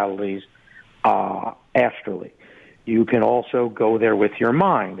alternate realities astrally. You can also go there with your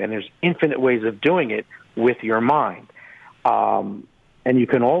mind, and there's infinite ways of doing it with your mind. And you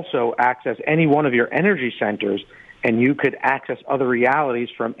can also access any one of your energy centers, and you could access other realities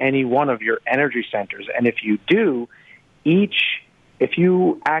from any one of your energy centers. And if you do, if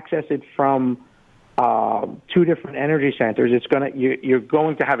you access it from two different energy centers, you're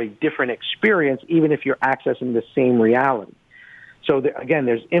going to have a different experience, even if you're accessing the same reality. So again,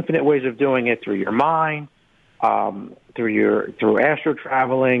 there's infinite ways of doing it through your mind, through astral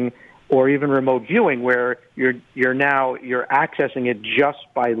traveling, or even remote viewing, where you're accessing it just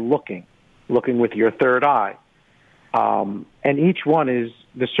by looking with your third eye. And each one is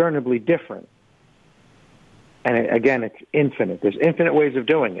discernibly different. And again, it's infinite. There's infinite ways of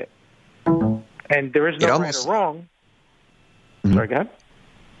doing it. And there is no right or wrong. Mm-hmm. Sorry, go ahead.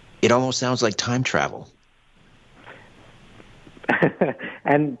 It almost sounds like time travel.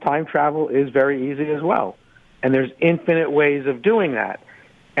 And time travel is very easy as well. And there's infinite ways of doing that.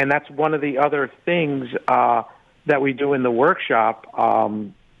 And that's one of the other things that we do in the workshop.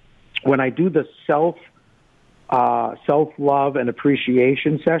 When I do the self-love and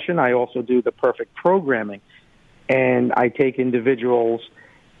appreciation session, I also do the perfect programming. And I take individuals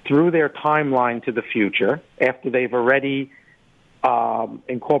through their timeline to the future after they've already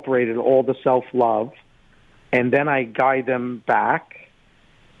incorporated all the self-love, and then I guide them back.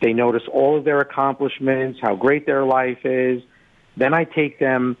 They notice all of their accomplishments, how great their life is. Then I take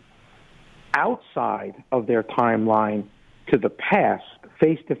them outside of their timeline to the past,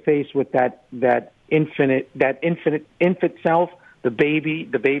 face to face with that infinite self, the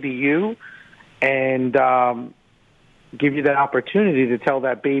baby you, and give you that opportunity to tell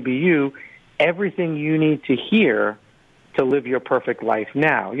that baby you everything you need to hear to live your perfect life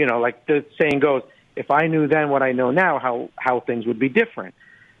now. You know, like the saying goes, if I knew then what I know now, how things would be different.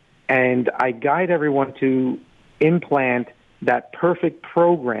 And I guide everyone to implant that perfect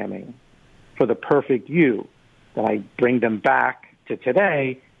programming for the perfect you, that I bring them back to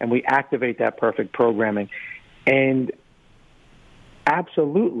today, and we activate that perfect programming. And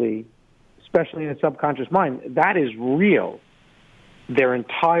absolutely, especially in the subconscious mind, that is real. Their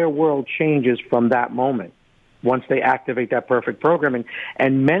entire world changes from that moment once they activate that perfect programming.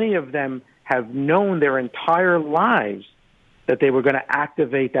 And many of them have known their entire lives that they were going to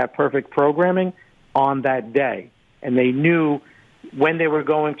activate that perfect programming on that day. And they knew when they were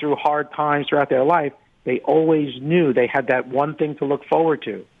going through hard times throughout their life, they always knew they had that one thing to look forward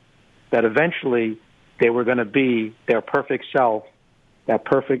to, that eventually they were going to be their perfect self, that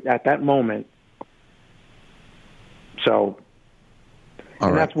perfect at that moment. So,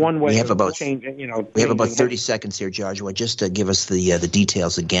 and that's one way of changing, We have about 30 seconds here, Joshua. Just to give us the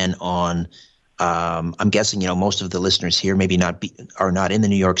details again on, I'm guessing, most of the listeners here maybe are not in the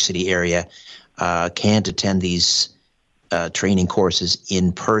New York City area, can't attend these training courses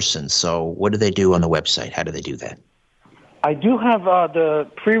in person. So what do they do on the website? How do they do that? I do have the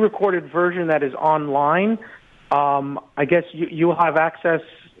pre-recorded version that is online. I guess you'll have access.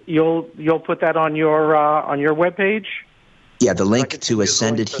 You'll put that on your webpage. Yeah, the link to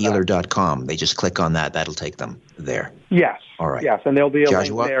ascendedhealer.com. They just click on that. That'll take them there. Yes. All right. Yes, and there'll be a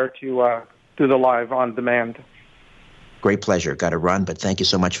Joshua? link there to do the live on demand. Great pleasure. Got to run, but thank you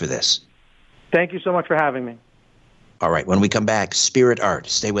so much for this. Thank you so much for having me. All right. When we come back, Spirit Art.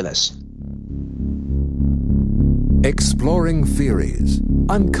 Stay with us. Exploring theories,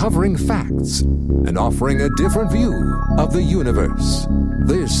 uncovering facts, and offering a different view of the universe.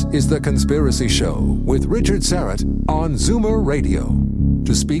 This is The Conspiracy Show with Richard Syrett on Zoomer Radio.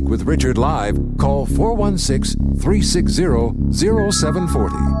 To speak with Richard live, call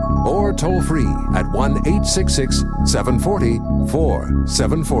 416-360-0740 or toll free at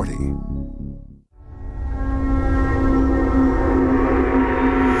 1-866-740-4740.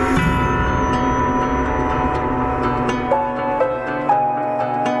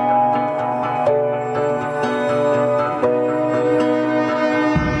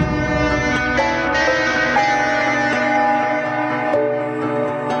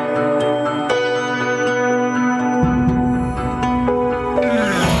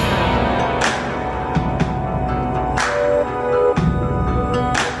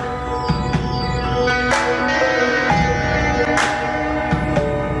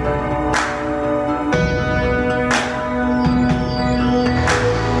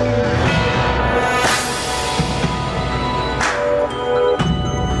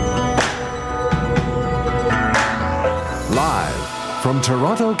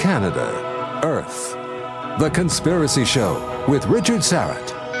 Toronto, Canada, Earth. The Conspiracy Show with Richard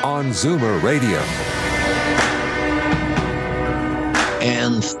Syrett on Zoomer Radio.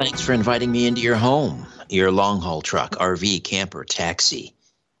 And thanks for inviting me into your home, your long-haul truck, RV, camper, taxi,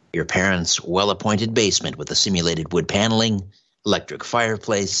 your parents' well-appointed basement with a simulated wood paneling, electric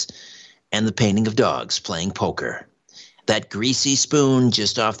fireplace, and the painting of dogs playing poker, that greasy spoon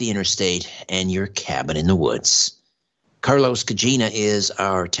just off the interstate, and your cabin in the woods. Carlos Cagina is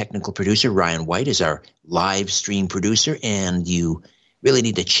our technical producer. Ryan White is our live stream producer. And you really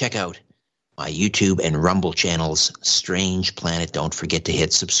need to check out my YouTube and Rumble channels, Strange Planet. Don't forget to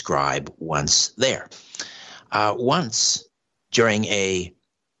hit subscribe once there. Once, during a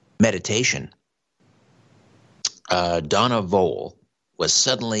meditation, Donna Vole was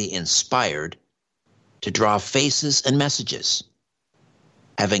suddenly inspired to draw faces and messages.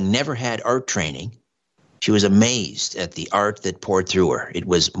 Having never had art training, she was amazed at the art that poured through her. It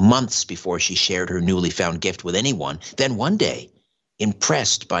was months before she shared her newly found gift with anyone. Then one day,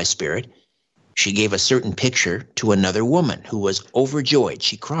 impressed by Spirit, she gave a certain picture to another woman who was overjoyed.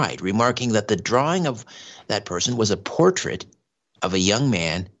 She cried, remarking that the drawing of that person was a portrait of a young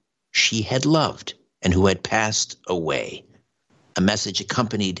man she had loved and who had passed away. A message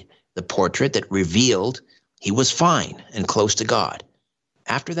accompanied the portrait that revealed he was fine and close to God.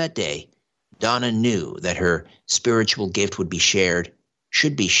 After that day, Donna knew that her spiritual gift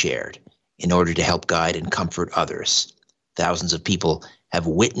should be shared in order to help guide and comfort others. Thousands of people have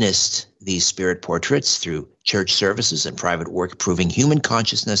witnessed these spirit portraits through church services and private work, proving human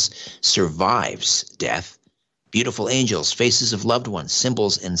consciousness survives death. Beautiful angels, faces of loved ones,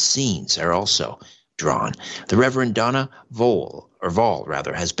 symbols, and scenes are also drawn. The Reverend Donna Vall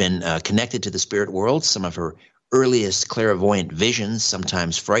has been connected to the spirit world. Some of her earliest clairvoyant visions,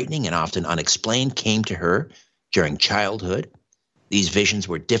 sometimes frightening and often unexplained, came to her during childhood. These visions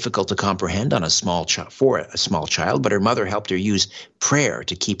were difficult to comprehend for a small child, but her mother helped her use prayer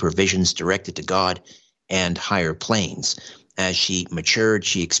to keep her visions directed to God and higher planes. As she matured,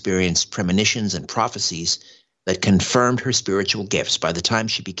 she experienced premonitions and prophecies that confirmed her spiritual gifts. By the time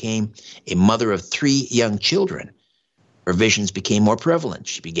she became a mother of 3 young children, her visions became more prevalent.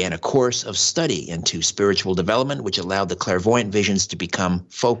 She began a course of study into spiritual development, which allowed the clairvoyant visions to become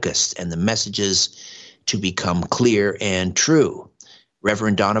focused and the messages to become clear and true.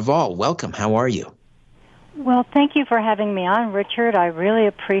 Reverend Donna Vall, welcome. How are you? Well, thank you for having me on, Richard. I really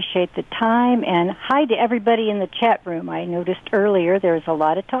appreciate the time. And hi to everybody in the chat room. I noticed earlier there's a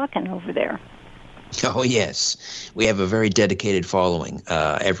lot of talking over there. Oh, yes. We have a very dedicated following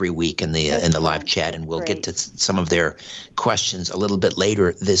every week in the live chat, and we'll get to some of their questions a little bit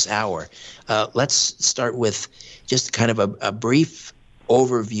later this hour. Let's start with just kind of a brief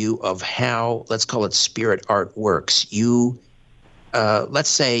overview of how, let's call it, spirit art works. Let's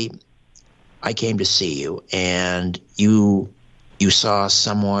say I came to see you, and you saw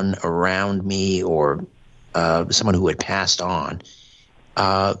someone around me or someone who had passed on.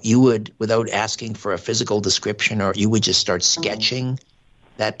 You would, without asking for a physical description, or you would just start sketching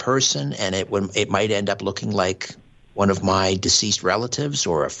that person, and it might end up looking like one of my deceased relatives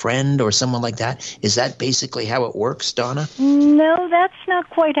or a friend or someone like that. Is that basically how it works, Donna? No, that's not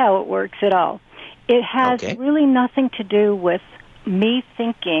quite how it works at all. It has really nothing to do with me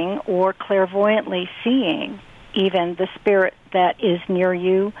thinking or clairvoyantly seeing even the spirit that is near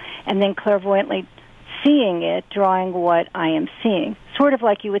you, and then clairvoyantly seeing it, drawing what I am seeing. Sort of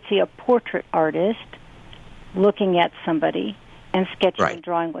like you would see a portrait artist looking at somebody and sketching and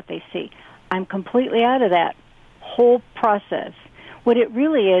drawing what they see. I'm completely out of that whole process. What it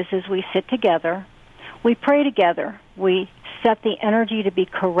really is we sit together, we pray together, we set the energy to be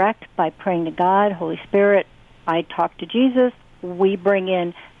correct by praying to God, Holy Spirit. I talk to Jesus. We bring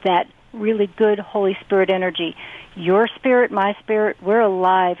in that really good Holy Spirit energy. Your spirit, my spirit, we're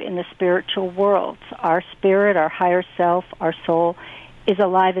alive in the spiritual world. Our spirit, our higher self, our soul is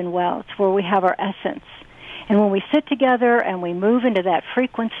alive and well. It's where we have our essence. And when we sit together and we move into that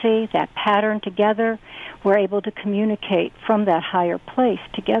frequency, that pattern together, we're able to communicate from that higher place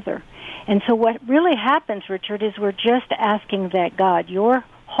together. And so what really happens, Richard, is we're just asking that God, your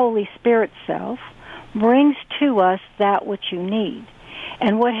Holy Spirit self, brings to us that which you need.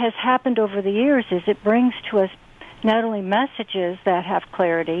 And what has happened over the years is it brings to us not only messages that have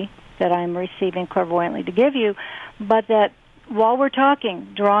clarity that I'm receiving clairvoyantly to give you, but that while we're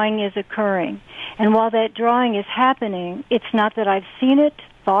talking, drawing is occurring. And while that drawing is happening, it's not that I've seen it,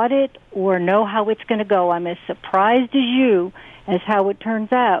 thought it, or know how it's going to go. I'm as surprised as you as how it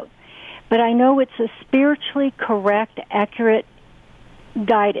turns out. But I know it's a spiritually correct, accurate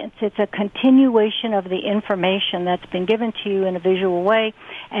guidance. It's a continuation of the information that's been given to you in a visual way,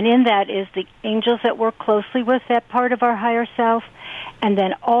 and in that is the angels that work closely with that part of our higher self, and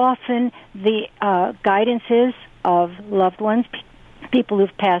then often the guidances of loved ones, people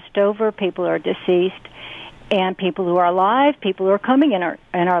who've passed over, people who are deceased, and people who are alive, people who are coming in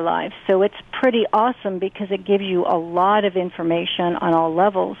our lives. So it's pretty awesome because it gives you a lot of information on all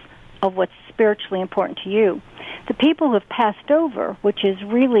levels of what's spiritually important to you. The people who have passed over, which is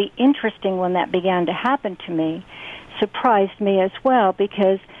really interesting when that began to happen to me, surprised me as well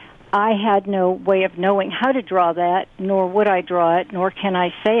because I had no way of knowing how to draw that, nor would I draw it, nor can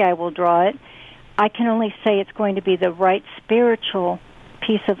I say I will draw it. I can only say it's going to be the right spiritual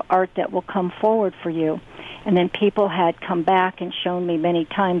piece of art that will come forward for you. And then people had come back and shown me many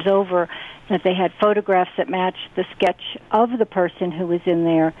times over that they had photographs that matched the sketch of the person who was in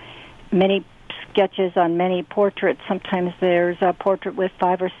there. Many sketches on many portraits. Sometimes there's a portrait with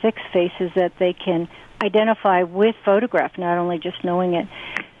 5 or 6 faces that they can identify with photograph, not only just knowing it.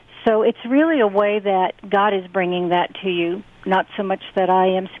 So it's really a way that God is bringing that to you, not so much that I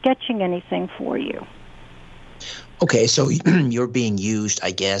am sketching anything for you. Okay, so you're being used,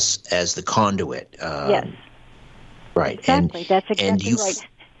 I guess, as the conduit. Yes. Right. Exactly. That's exactly right.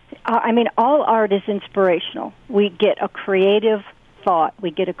 I mean, all art is inspirational. We get a creative thought. We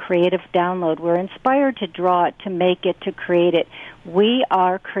get a creative download. We're inspired to draw it, to make it, to create it. We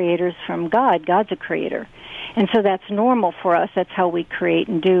are creators from God. God's a creator. And so that's normal for us. That's how we create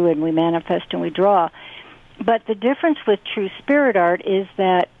and do, and we manifest and we draw. But the difference with true spirit art is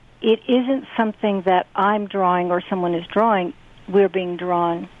that it isn't something that I'm drawing or someone is drawing. We're being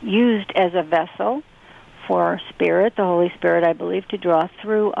drawn, used as a vessel for our spirit, the Holy Spirit, I believe, to draw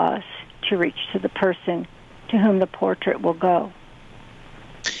through us to reach to the person to whom the portrait will go.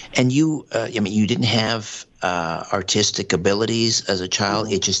 And you, you didn't have artistic abilities as a child.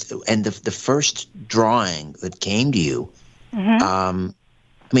 Mm-hmm. It just, and the first drawing that came to you,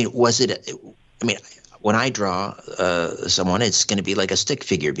 was it? When I draw someone, it's going to be like a stick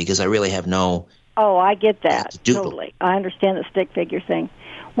figure because I really have no. Oh, I get that totally. I understand the stick figure thing.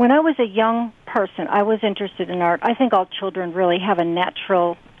 When I was a young person, I was interested in art. I think all children really have a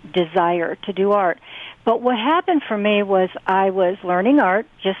natural desire to do art. But what happened for me was I was learning art,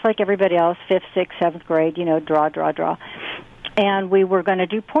 just like everybody else, 5th, 6th, 7th grade, draw. And we were going to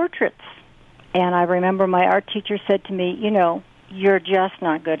do portraits. And I remember my art teacher said to me, you're just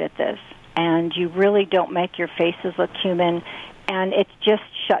not good at this. And you really don't make your faces look human. And it just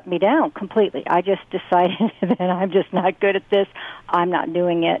shut me down completely. I just decided that I'm just not good at this. I'm not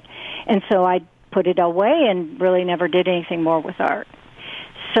doing it. And so I put it away and really never did anything more with art.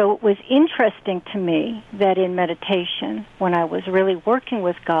 So it was interesting to me that in meditation, when I was really working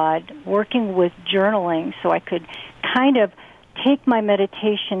with God, working with journaling, so I could kind of take my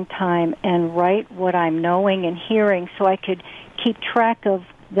meditation time and write what I'm knowing and hearing so I could keep track of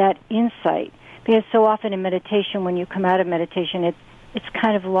that insight. Because so often in meditation, when you come out of meditation, it's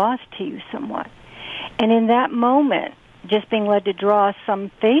kind of lost to you somewhat. And in that moment, just being led to draw some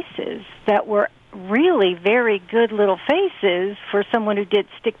faces that were really very good little faces for someone who did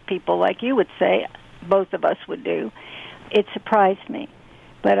stick people, like you would say, both of us would do, it surprised me.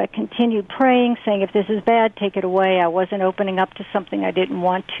 But I continued praying, saying, if this is bad, take it away. I wasn't opening up to something I didn't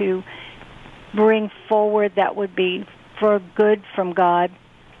want to bring forward that would be for good from God.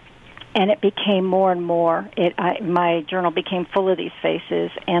 And it became more and more. My journal became full of these faces,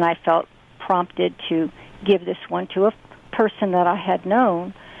 and I felt prompted to give this one to a person that I had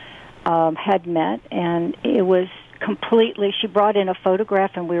known, had met, and it was completely, she brought in a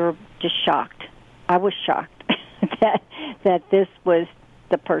photograph, and we were just shocked. I was shocked that this was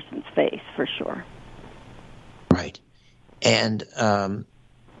the person's face, for sure. Right. And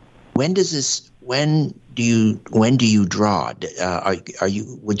when do you draw?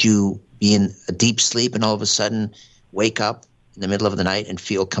 Would you be in a deep sleep and all of a sudden wake up in the middle of the night and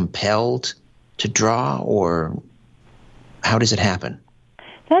feel compelled to draw, or how does it happen?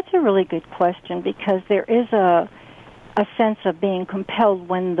 That's a really good question, because there is a sense of being compelled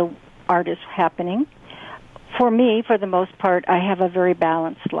when the art is happening. For me, for the most part, I have a very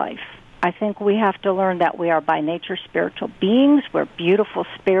balanced life. I think we have to learn that we are by nature spiritual beings. We're beautiful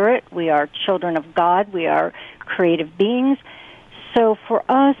spirit. We are children of God. We are creative beings. So for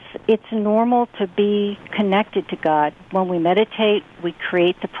us, it's normal to be connected to God. When we meditate, we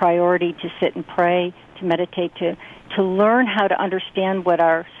create the priority to sit and pray, to meditate, to learn how to understand what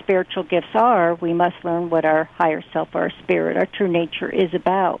our spiritual gifts are. We must learn what our higher self, our spirit, our true nature is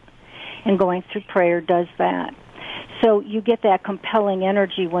about. And going through prayer does that. So you get that compelling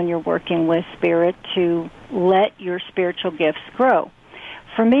energy when you're working with spirit to let your spiritual gifts grow.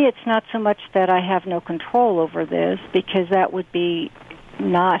 For me, it's not so much that I have no control over this, because that would be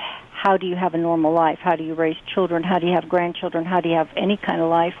not how do you have a normal life, how do you raise children, how do you have grandchildren, how do you have any kind of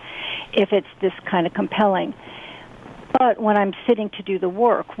life if it's this kind of compelling. But when I'm sitting to do the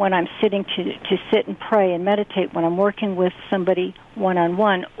work, when I'm sitting to sit and pray and meditate, when I'm working with somebody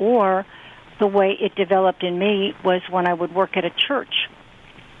one-on-one, or the way it developed in me was when I would work at a church.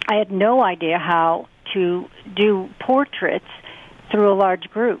 I had no idea how to do portraits through a large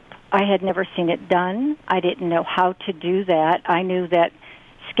group. I had never seen it done. I didn't know how to do that. I knew that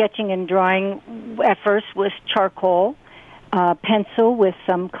sketching and drawing at first was charcoal, pencil with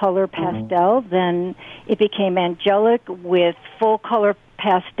some color pastel. Then it became angelic with full-color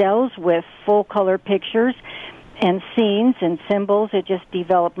pastels with full-color pictures and scenes and symbols. It just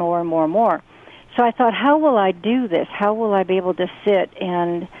developed more and more and more. So I thought, how will I do this? How will I be able to sit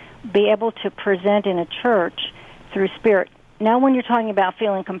and be able to present in a church through spirit? Now, when you're talking about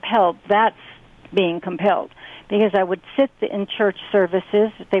feeling compelled, that's being compelled. Because I would sit in church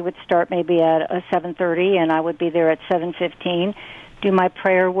services. They would start maybe at 7:30, and I would be there at 7:15, do my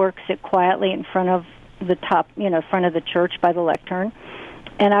prayer work, sit quietly in front of the top, front of the church by the lectern.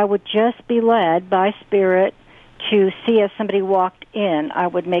 And I would just be led by spirit to see as somebody walked in. I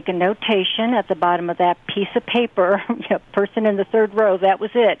would make a notation at the bottom of that piece of paper, person in the third row, that was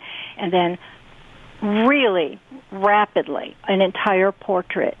it. And then really rapidly, an entire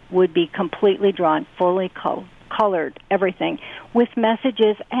portrait would be completely drawn, fully colored, everything, with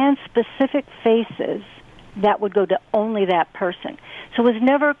messages and specific faces that would go to only that person. So it was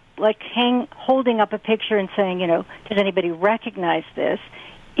never like holding up a picture and saying, does anybody recognize this?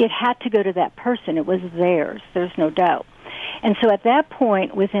 It had to go to that person. It was theirs. There's no doubt. And so at that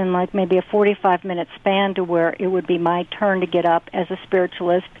point, within like maybe a 45-minute span to where it would be my turn to get up as a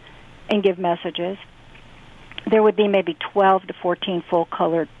spiritualist and give messages, there would be maybe 12 to 14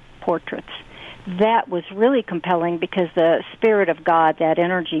 full-colored portraits. That was really compelling because the Spirit of God, that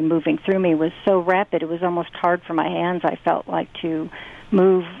energy moving through me, was so rapid. It was almost hard for my hands, I felt like, to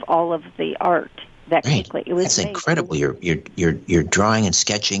move all of the art that quickly. It was That's incredible. You're drawing and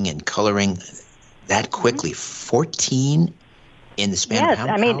sketching and coloring that quickly. 14 in the span of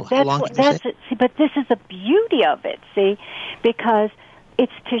how long did you say? But this is the beauty of it, because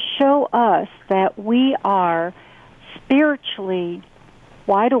it's to show us that we are spiritually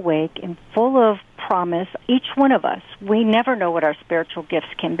wide awake and full of promise, each one of us. We never know what our spiritual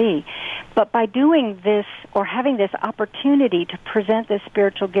gifts can be. But by doing this or having this opportunity to present this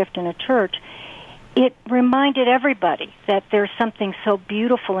spiritual gift in a church, it reminded everybody that there's something so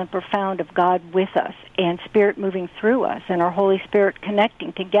beautiful and profound of God with us and Spirit moving through us and our Holy Spirit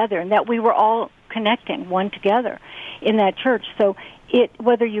connecting together, and that we were all connecting one together in that church. So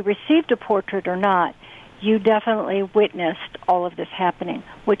whether you received a portrait or not, you definitely witnessed all of this happening,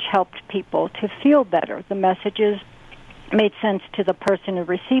 which helped people to feel better. The messages made sense to the person who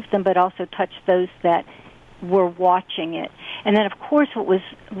received them, but also touched those that were watching it. And then, of course, what was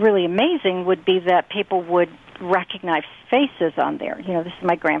really amazing would be that people would recognize faces on there. This is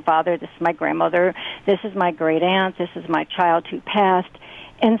my grandfather, this is my grandmother, this is my great aunt, this is my child who passed.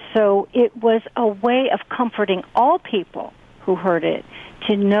 And so it was a way of comforting all people who heard it,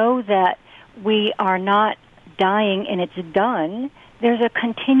 to know that we are not dying and it's done. There's a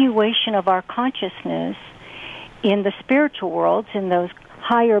continuation of our consciousness in the spiritual worlds, in those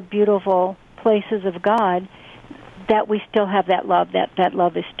higher, beautiful places of God, that we still have that love, that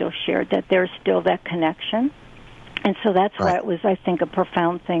love is still shared, that there's still that connection. And so that's why it was, I think, a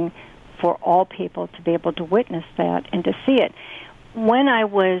profound thing for all people to be able to witness that and to see it. When I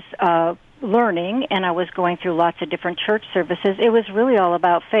was learning, and I was going through lots of different church services, it was really all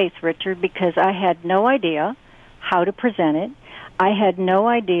about faith, Richard, because I had no idea how to present it. I had no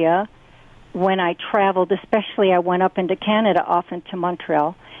idea when I traveled, especially I went up into Canada, often to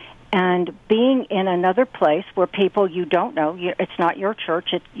Montreal, and being in another place where people you don't know, it's not your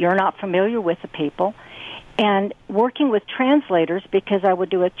church, you're not familiar with the people, and working with translators, because I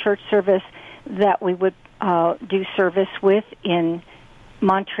would do a church service that we would do service with in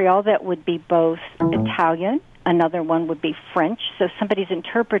Montreal that would be both Italian, another one would be French, so somebody's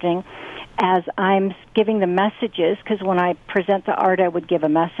interpreting as I'm giving the messages, because when I present the art I would give a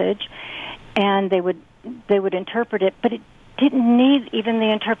message, and they would interpret it, but it didn't need even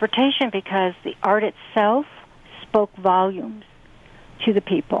the interpretation because the art itself spoke volumes to the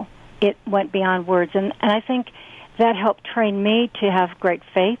people. It went beyond words, and I think that helped train me to have great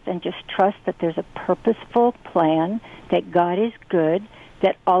faith and just trust that there's a purposeful plan, that God is good,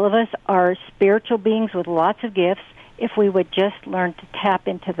 that all of us are spiritual beings with lots of gifts if we would just learn to tap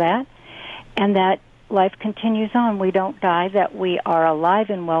into that, and that life continues on. We don't die, that we are alive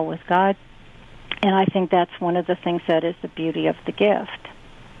and well with God. And I think that's one of the things that is the beauty of the gift.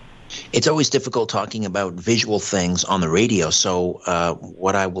 It's always difficult talking about visual things on the radio, so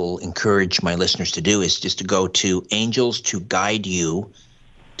what I will encourage my listeners to do is just to go to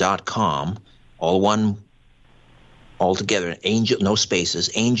angelstoguideyou.com, all together, no spaces,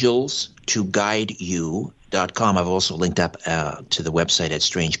 angelstoguideyou.com. I've also linked up to the website at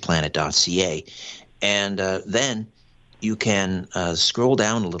strangeplanet.ca. And then you can scroll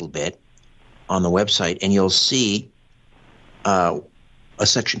down a little bit on the website, and you'll see a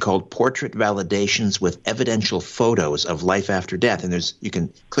section called Portrait Validations with Evidential Photos of Life After Death. And you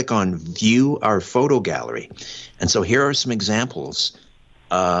can click on View Our Photo Gallery. And so here are some examples.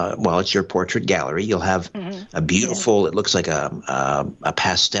 It's your portrait gallery. You'll have a beautiful, it looks like a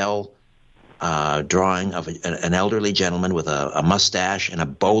pastel drawing of an elderly gentleman with a mustache and a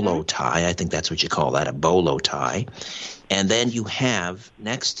bolo tie. I think that's what you call that, a bolo tie. And then you have,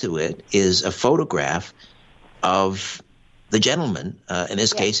 next to it, is a photograph of the gentleman. In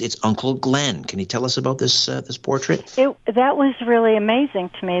this case, it's Uncle Glenn. Can you tell us about this portrait? That was really amazing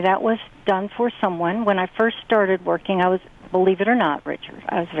to me. That was done for someone. When I first started working, believe it or not, Richard,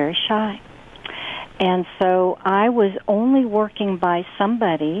 I was very shy. And so I was only working by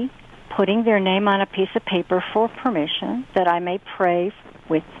somebody putting their name on a piece of paper for permission that I may pray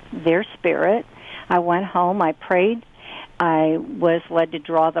with their spirit. I went home, I prayed, I was led to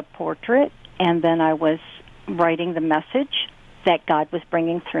draw the portrait, and then I was writing the message that God was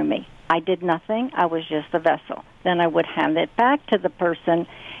bringing through me. I did nothing. I was just the vessel. Then I would hand it back to the person,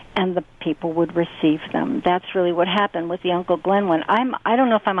 and the people would receive them. That's really what happened with the Uncle Glenn one. I don't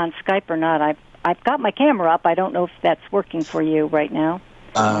know if I'm on Skype or not. I've got my camera up. I don't know if that's working for you right now.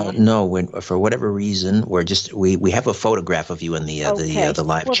 No, for whatever reason, we have a photograph of you in the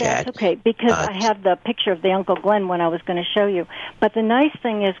live chat. That's okay, because I have the picture of the Uncle Glenn one I was going to show you. But the nice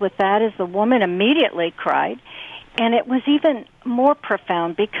thing is with that is the woman immediately cried, and it was even more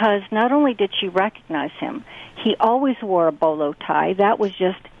profound because not only did she recognize him, he always wore a bolo tie. That was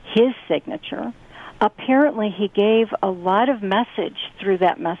just his signature. Apparently, he gave a lot of message through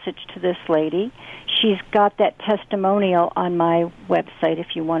that message to this lady. She's got that testimonial on my website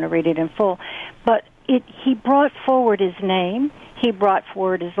if you want to read it in full. But he brought forward his name. He brought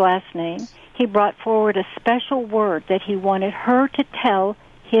forward his last name. He brought forward a special word that he wanted her to tell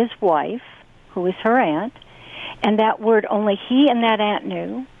his wife, who is her aunt, and that word only he and that aunt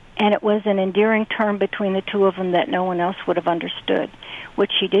knew, and it was an endearing term between the two of them that no one else would have understood,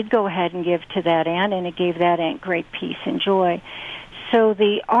 which she did go ahead and give to that aunt, and it gave that aunt great peace and joy. So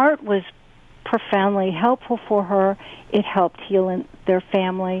the art was profoundly helpful for her. It helped heal their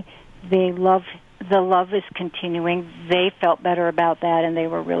family. The love is continuing. They felt better about that, and they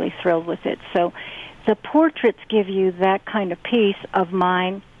were really thrilled with it. So the portraits give you that kind of peace of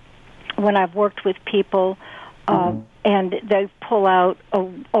mind. When I've worked with people, and they pull out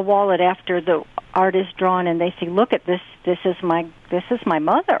a wallet after the art is drawn, and they say, "Look at this. This is my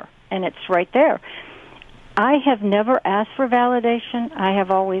mother," and it's right there. I have never asked for validation. I have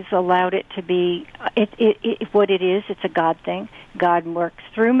always allowed it to be what it is. It's a God thing. God works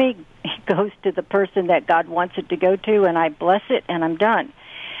through me. It goes to the person that God wants it to go to, and I bless it, and I'm done.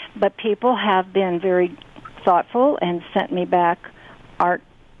 But people have been very thoughtful and sent me back art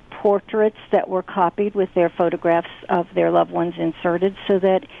portraits that were copied with their photographs of their loved ones inserted, so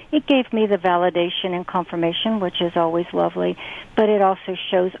that it gave me the validation and confirmation, which is always lovely, but it also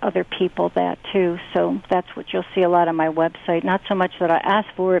shows other people that too. So that's what you'll see a lot on my website. Not so much that I asked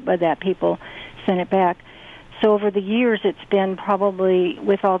for it, but that people sent it back. So over the years, it's been probably,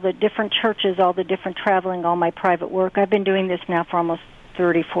 with all the different churches, all the different traveling, all my private work, I've been doing this now for almost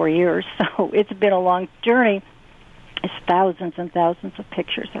 34 years, so it's been a long journey. It's thousands and thousands of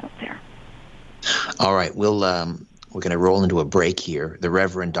pictures out there. All right, we're going to roll into a break here. The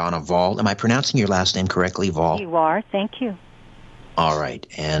Reverend Donna Vall. Am I pronouncing your last name correctly, Vall? You are. Thank you. All right,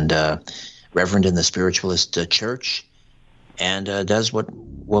 and Reverend in the Spiritualist Church, and does what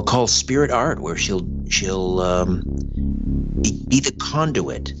we'll call spirit art, where she'll be the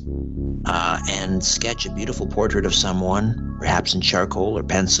conduit and sketch a beautiful portrait of someone, perhaps in charcoal or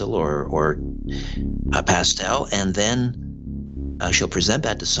pencil or pastel, and then she'll present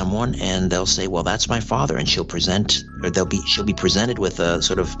that to someone, and they'll say, "Well, that's my father," and she'll be presented with a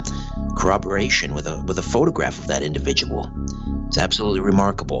sort of corroboration with a photograph of that individual. It's absolutely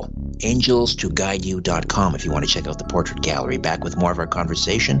remarkable. AngelsToGuideYou.com if you want to check out the portrait gallery. Back with more of our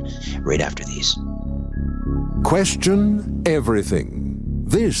conversation right after these. Question everything.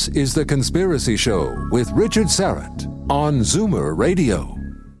 This is The Conspiracy Show with Richard Syrett on Zoomer Radio.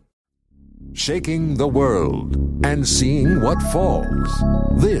 Shaking the world and seeing what falls.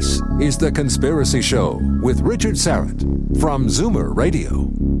 This is The Conspiracy Show with Richard Syrett from Zoomer Radio.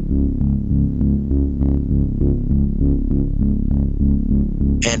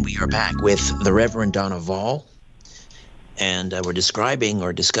 And we are back with the Reverend Donna Vall, and we're describing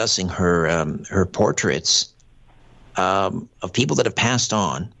or discussing her portraits of people that have passed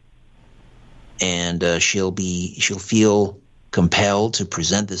on, and she'll feel compelled to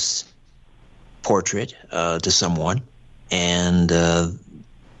present this portrait to someone, and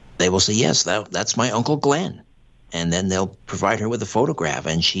they will say, "Yes, that's my Uncle Glenn," and then they'll provide her with a photograph,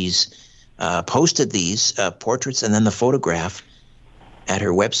 and she's posted these portraits and then the photograph at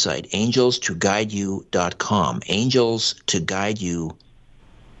her website, AngelsToGuideYou.com.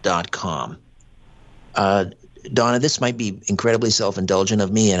 AngelsToGuideYou.com. Donna, this might be incredibly self-indulgent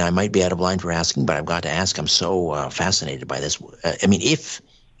of me, and I might be out of line for asking, but I've got to ask. I'm so fascinated by this. I mean, if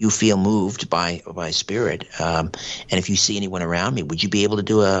you feel moved by spirit, and if you see anyone around me, would you be able to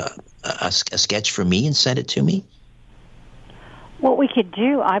do a sketch for me and send it to me? What we could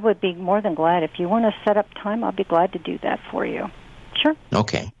do, I would be more than glad. If you want to set up time, I'll be glad to do that for you. Sure.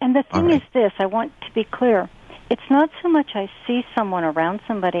 Okay. And the thing is this, I want to be clear. it's not so much I see someone around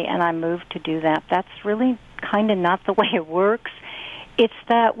somebody and I move to do that. That's really kind of not the way it works. It's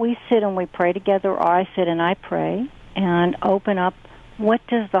that we sit and we pray together, or I sit and I pray and open up. What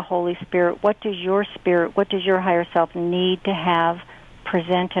does the Holy Spirit, what does your spirit, what does your higher self need to have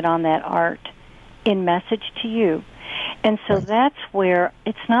presented on that art in message to you? And so that's where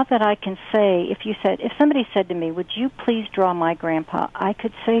it's not that I can say, if somebody said to me, would you please draw my grandpa, I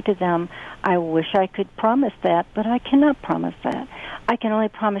could say to them, I wish I could promise that, but I cannot promise that. I can only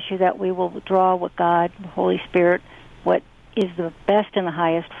promise you that we will draw what God, the Holy Spirit, what is the best and the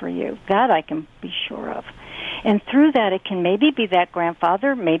highest for you. That I can be sure of. And through that, it can maybe be that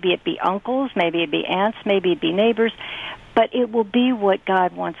grandfather, maybe it be uncles, maybe it be aunts, maybe it be neighbors, but it will be what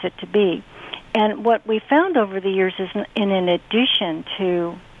God wants it to be. And what we found over the years is, in addition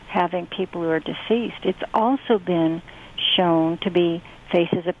to having people who are deceased, it's also been shown to be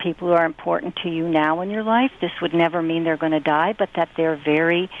faces of people who are important to you now in your life. This would never mean they're going to die, but that they're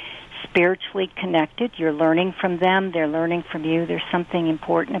very spiritually connected. You're learning from them. They're learning from you. There's something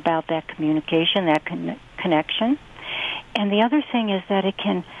important about that communication, that connection. And the other thing is that it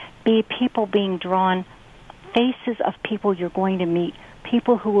can be people being drawn, faces of people you're going to meet,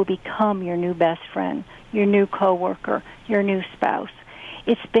 people who will become your new best friend, your new coworker, your new spouse.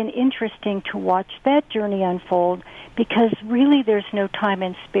 It's been interesting to watch that journey unfold because really there's no time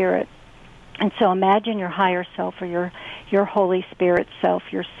in spirit. And so imagine your higher self or your Holy Spirit self,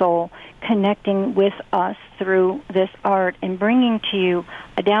 your soul, connecting with us through this art and bringing to you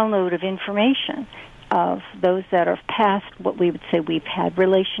a download of information of those that are past, what we would say we've had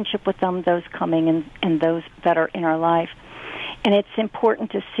relationship with them, those coming, and those that are in our life. And it's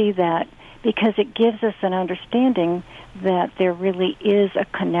important to see that because it gives us an understanding that there really is a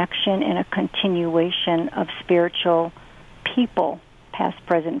connection and a continuation of spiritual people, past,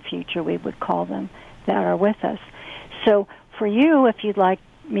 present, future, we would call them, that are with us. So for you, if you'd like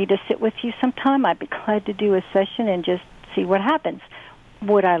me to sit with you sometime, I'd be glad to do a session and just see what happens.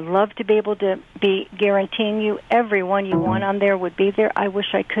 Would I love to be able to be guaranteeing you everyone you want on there would be there? I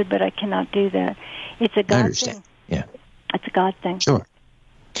wish I could, but I cannot do that. It's a God thing. Yeah. It's a God thing. Sure.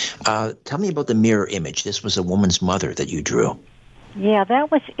 Tell me about the mirror image. This was a woman's mother that you drew. Yeah,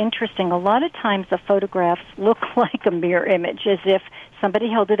 that was interesting. A lot of times the photographs look like a mirror image, as if somebody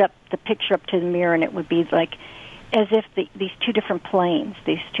held the picture up to the mirror, and it would be like as if these two different planes,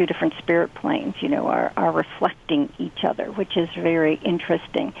 these two different spirit planes, are reflecting each other, which is very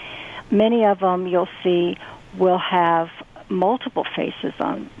interesting. Many of them you'll see will have multiple faces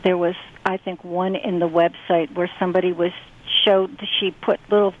on. There was, I think, one in the website where somebody she put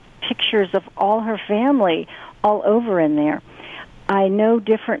little pictures of all her family all over in there. I know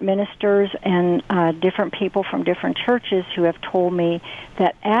different ministers and different people from different churches who have told me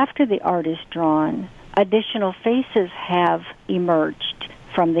that after the art is drawn, additional faces have emerged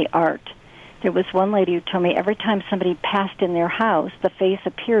from the art. There was one lady who told me every time somebody passed in their house, the face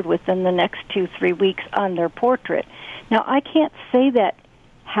appeared within the next 2-3 weeks on their portrait. Now, I can't say that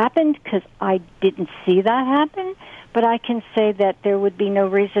happened because I didn't see that happen, but I can say that there would be no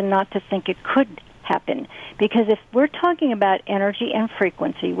reason not to think it could happen. Because if we're talking about energy and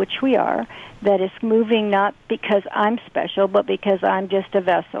frequency, which we are, that is moving not because I'm special, but because I'm just a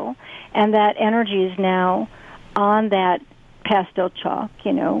vessel, and that energy is now on that pastel chalk,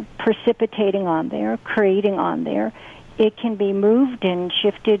 precipitating on there, creating on there, it can be moved and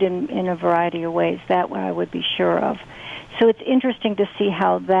shifted in a variety of ways. That I would be sure of. So it's interesting to see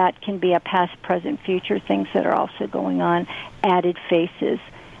how that can be a past, present, future, things that are also going on, added faces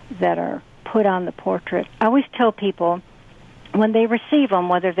that are put on the portrait. I always tell people when they receive them,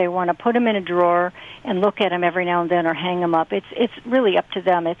 whether they want to put them in a drawer and look at them every now and then or hang them up, it's really up to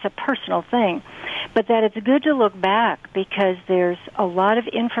them. It's a personal thing. But that it's good to look back because there's a lot of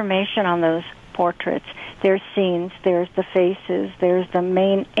information on those portraits. There's scenes, there's the faces, there's the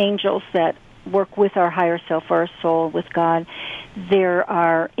main angels that work with our higher self, our soul, with God. There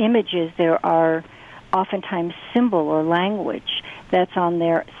are images, there are oftentimes symbol or language that's on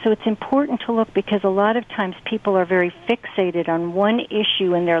there. So it's important to look because a lot of times people are very fixated on one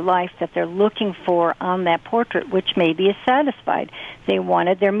issue in their life that they're looking for on that portrait, which maybe is satisfied. They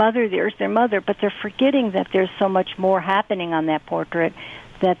wanted their mother, there's their mother, but they're forgetting that there's so much more happening on that portrait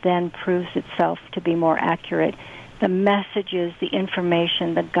that then proves itself to be more accurate. The messages, the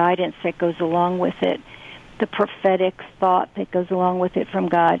information, the guidance that goes along with it, the prophetic thought that goes along with it from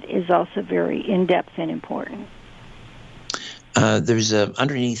God is also very in-depth and important. There's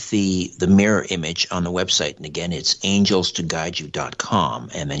underneath the mirror image on the website, and again, it's angelstoguideyou.com,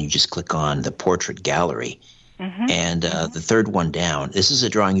 and then you just click on the portrait gallery. Mm-hmm. And the third one down, this is a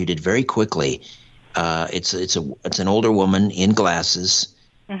drawing you did very quickly, It's an older woman in glasses,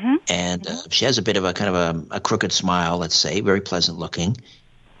 and she has a bit of a kind of a crooked smile, let's say, very pleasant looking.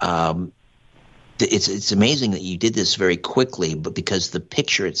 It's amazing that you did this very quickly, but because the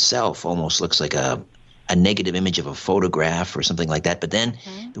picture itself almost looks like a negative image of a photograph or something like that. But then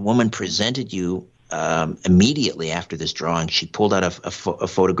the woman presented you immediately after this drawing. She pulled out a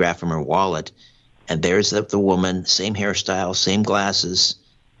photograph from her wallet, and there's the woman, same hairstyle, same glasses,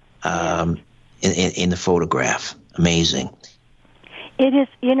 in the photograph. Amazing. It is,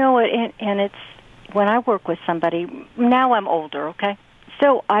 and it's when I work with somebody, now I'm older, okay?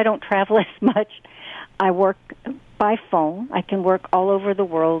 So I don't travel as much. I work by phone. I can work all over the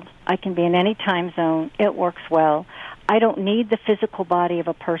world. I can be in any time zone. It works well. I don't need the physical body of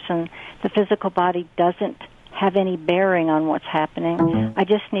a person. The physical body doesn't have any bearing on what's happening. I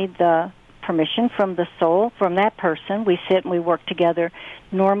just need the permission from the soul, from that person. We sit and we work together.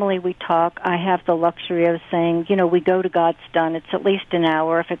 Normally we talk. I have the luxury of saying, we go to God's done. It's at least an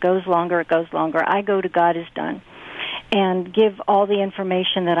hour. If it goes longer, it goes longer. I go to God is done. And give all the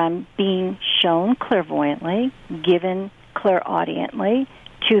information that I'm being shown clairvoyantly, given clairaudiently,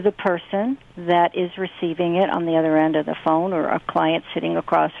 to the person that is receiving it on the other end of the phone or a client sitting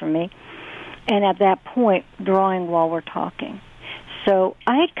across from me. And at that point, drawing while we're talking. So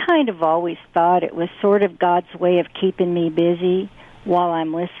I kind of always thought it was sort of God's way of keeping me busy while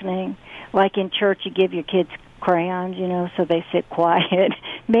I'm listening. Like in church, you give your kids crayons, so they sit quiet.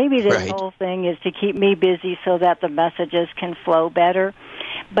 Maybe this whole thing is to keep me busy so that the messages can flow better.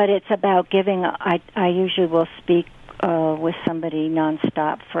 But it's about giving, I usually will speak with somebody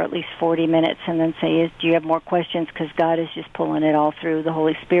nonstop for at least 40 minutes and then say, do you have more questions? Because God is just pulling it all through, the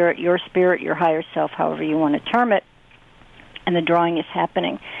Holy Spirit, your higher self, however you want to term it. And the drawing is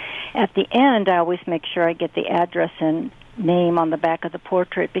happening. At the end, I always make sure I get the address and name on the back of the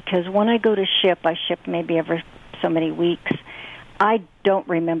portrait, because when I go to ship, I ship maybe every so many weeks. I don't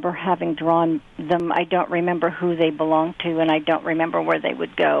remember having drawn them. I don't remember who they belong to, and I don't remember where they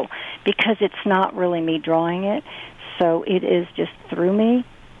would go, because it's not really me drawing it. So it is just through me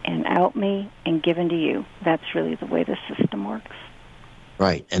and out me and given to you. That's really the way the system works.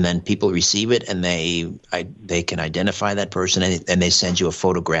 Right, and then people receive it, and they can identify that person, and they send you a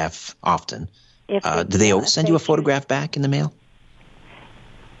photograph often. Do they always send you a photograph back in the mail?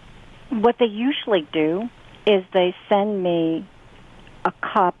 What they usually do is they send me a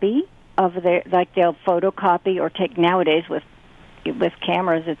copy of their, like they'll photocopy or take, nowadays with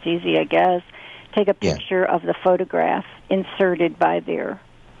cameras, it's easy, I guess, take a picture of the photograph inserted by their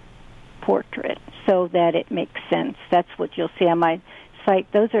portrait so that it makes sense. That's what you'll see on my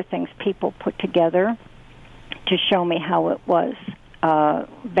site. Those are things people put together to show me how it was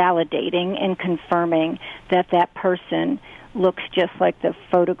validating and confirming that person looks just like the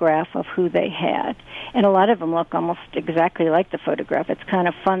photograph of who they had. And a lot of them look almost exactly like the photograph. It's kind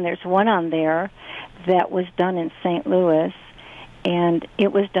of fun. There's one on there that was done in St. Louis, and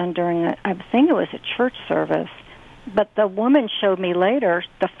it was done during, I think it was a church service. But the woman showed me later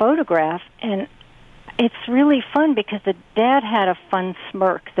the photograph, and it's really fun because the dad had a fun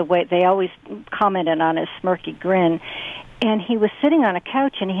smirk, the way they always commented on his smirky grin. And he was sitting on a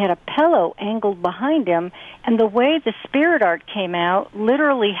couch, and he had a pillow angled behind him, and the way the spirit art came out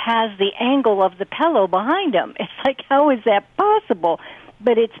literally has the angle of the pillow behind him. It's like, how is that possible?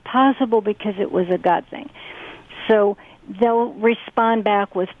 But it's possible because it was a God thing. So they'll respond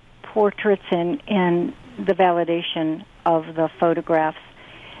back with portraits and the validation of the photographs.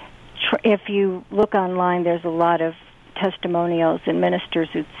 If you look online, there's a lot of testimonials and ministers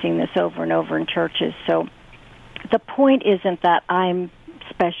who've seen this over and over in churches. So the point isn't that I'm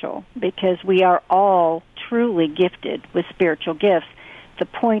special, because we are all truly gifted with spiritual gifts. The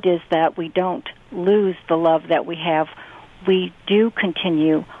point is that we don't lose the love that we have. We do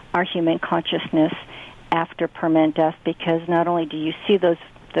continue our human consciousness after permanent death, because not only do you see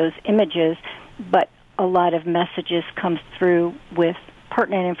those images, but a lot of messages come through with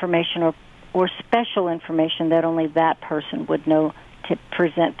pertinent information or special information that only that person would know to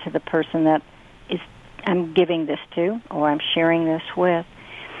present to the person that I'm giving this to, or I'm sharing this with.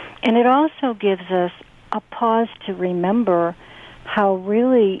 And it also gives us a pause to remember how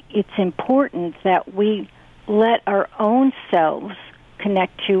really it's important that we let our own selves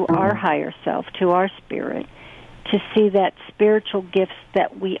connect to our higher self, to our spirit, to see that spiritual gifts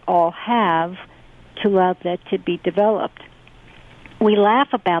that we all have, to allow that to be developed. We laugh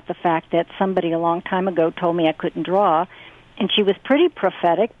about the fact that somebody a long time ago told me I couldn't draw, and she was pretty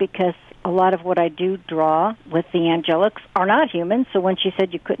prophetic, because a lot of what I do draw with the angelics are not human. So when she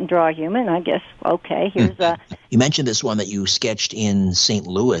said you couldn't draw a human, I guess, okay, here's a... You mentioned this one that you sketched in St.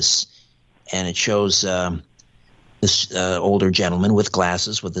 Louis, and it shows this older gentleman with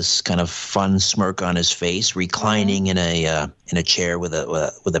glasses, with this kind of fun smirk on his face, reclining in a chair with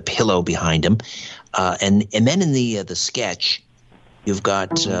a pillow behind him, and then in the sketch, you've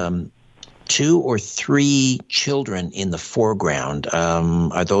got 2 or 3 children in the foreground.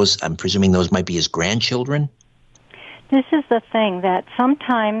 Are those? I'm presuming those might be his grandchildren. This is the thing, that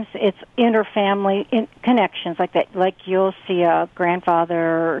sometimes it's interfamily connections like that. Like you'll see a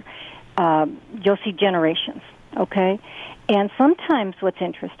grandfather, you'll see generations, okay? And sometimes what's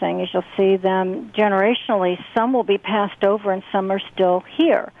interesting is you'll see them generationally, some will be passed over and some are still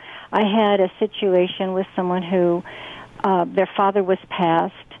here. I had a situation with someone who their father was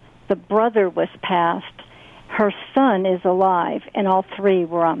passed, the brother was passed, her son is alive, and all 3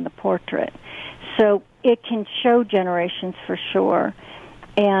 were on the portrait. So it can show generations for sure.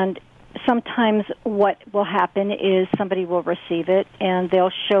 And sometimes what will happen is somebody will receive it and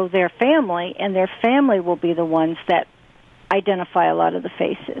they'll show their family, and their family will be the ones that identify a lot of the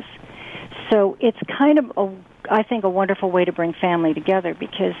faces. So it's kind of, I think, a wonderful way to bring family together,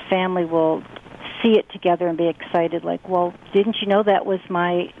 because family will see it together and be excited, like, well, didn't you know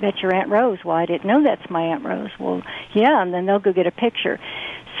that's your Aunt Rose? Well, I didn't know that's my Aunt Rose. Well, yeah, and then they'll go get a picture.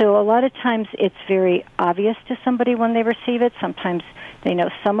 So a lot of times it's very obvious to somebody when they receive it. Sometimes they know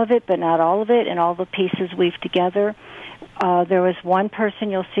some of it, but not all of it, and all the pieces weave together. There was one person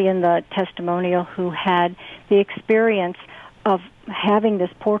you'll see in the testimonial who had the experience of having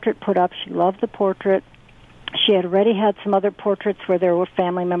this portrait put up. She loved the portrait. She had already had some other portraits where there were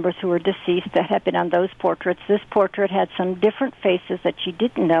family members who were deceased that had been on those portraits. This portrait had some different faces that she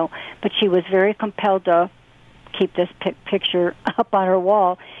didn't know, but she was very compelled to keep this picture up on her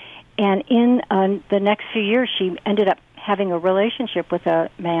wall. And in the next few years, she ended up having a relationship with a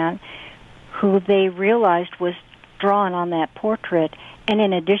man who they realized was drawn on that portrait. And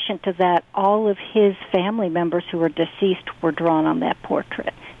in addition to that, all of his family members who were deceased were drawn on that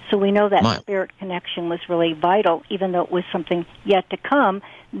portrait. So we know that spirit connection was really vital, even though it was something yet to come.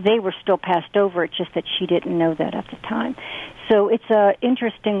 They were still passed over. It's just that she didn't know that at the time. So it's an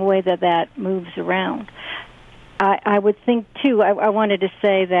interesting way that moves around. I would think, too, I wanted to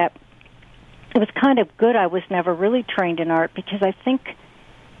say that it was kind of good I was never really trained in art, because I think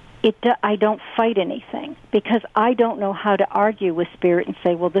I don't fight anything, because I don't know how to argue with spirit and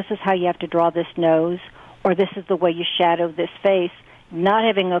say, well, this is how you have to draw this nose, or this is the way you shadow this face. Not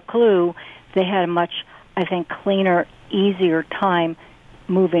having a clue, they had a much, I think, cleaner, easier time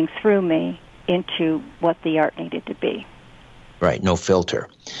moving through me into what the art needed to be. Right, no filter.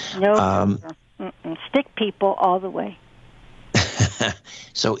 No filter. Stick people all the way.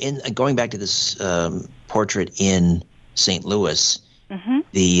 So, in going back to this portrait in St. Louis,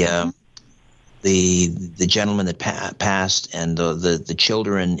 the gentleman that passed and the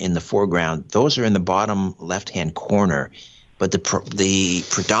children in the foreground, those are in the bottom left-hand corner. But the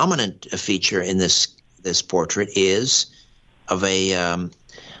predominant feature in this portrait is of a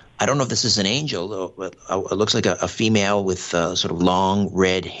I don't know if this is an angel, but it looks like a female with sort of long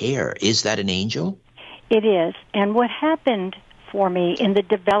red hair. Is that an angel? It is. And what happened for me in the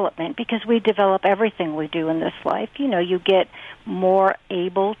development, because we develop everything we do in this life, you get more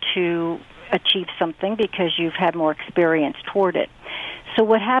able to achieve something because you've had more experience toward it. So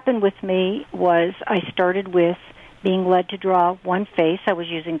what happened with me was I started with being led to draw one face. I was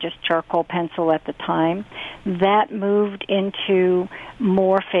using just charcoal pencil at the time. That moved into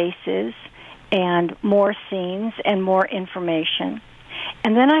more faces and more scenes and more information.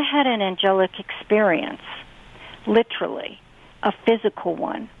 And then I had an angelic experience, literally, a physical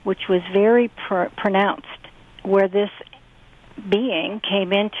one, which was very pronounced, where this being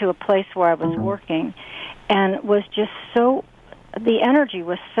came into a place where I was working and was just so, the energy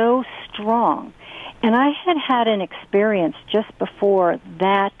was so strong. And I had an experience just before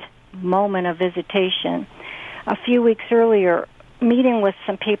that moment of visitation, a few weeks earlier, meeting with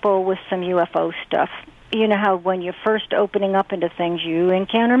some people with some UFO stuff. You know how when you're first opening up into things, you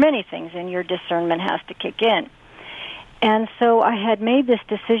encounter many things, and your discernment has to kick in. And so I had made this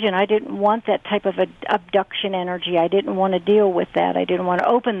decision. I didn't want that type of abduction energy. I didn't want to deal with that. I didn't want to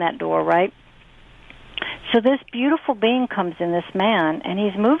open that door, right? So this beautiful being comes in, this man, and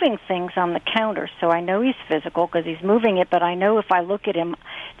he's moving things on the counter. So I know he's physical because he's moving it, but I know if I look at him,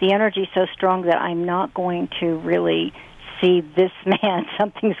 the energy's so strong that I'm not going to really see this man.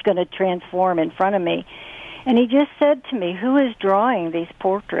 Something's going to transform in front of me. And he just said to me, who is drawing these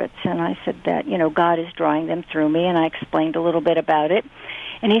portraits? And I said that, God is drawing them through me, and I explained a little bit about it.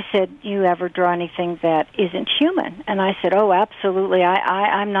 And he said, you ever draw anything that isn't human? And I said, oh, absolutely.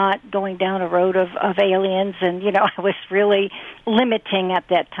 I'm not going down a road of aliens, and, I was really limiting at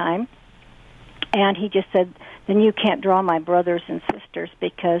that time. And he just said, then you can't draw my brothers and sisters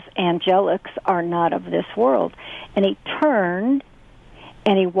because angelics are not of this world. And he turned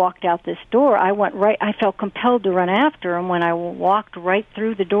and he walked out this door. I felt compelled to run after him. When I walked right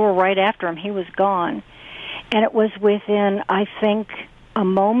through the door right after him, he was gone. And it was within, I think, a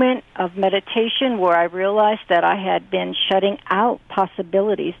moment of meditation where I realized that I had been shutting out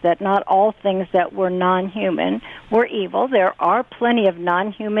possibilities, that not all things that were non-human were evil. There are plenty of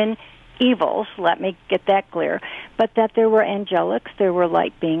non-human evils, let me get that clear, but that there were angelics, there were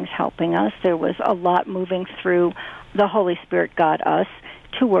light beings helping us, there was a lot moving through the Holy Spirit God us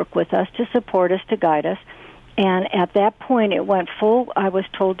to work with us, to support us, to guide us. And at that point, it went full. I was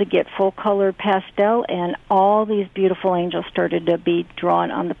told to get full-colored pastel, and all these beautiful angels started to be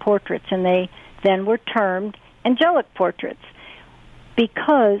drawn on the portraits, and they then were termed angelic portraits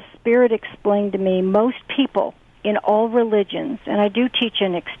because Spirit explained to me most people in all religions, and I do teach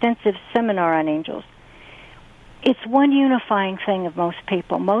an extensive seminar on angels, it's one unifying thing of most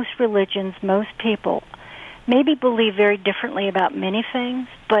people. Most religions, most people maybe believe very differently about many things,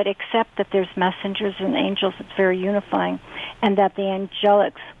 but accept that there's messengers and angels. It's very unifying, and that the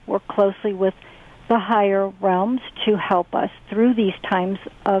angelics work closely with the higher realms to help us through these times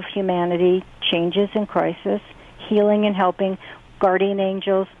of humanity, changes and crisis, healing and helping, guardian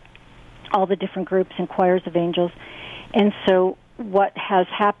angels, all the different groups and choirs of angels. And so what has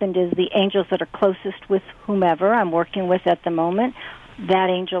happened is the angels that are closest with whomever I'm working with at the moment, that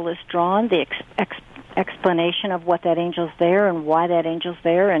angel is drawn, the explanation of what that angel's there and why that angel's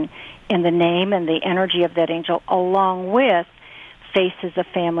there, and the name and the energy of that angel, along with faces of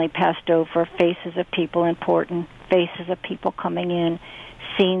family passed over, faces of people important, faces of people coming in,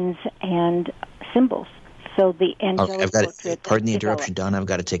 scenes and symbols. So the angelic portrait. Pardon the interruption, Donna. I've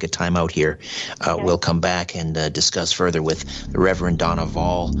got to take a time out here. Okay. We'll come back and discuss further with the Reverend Donna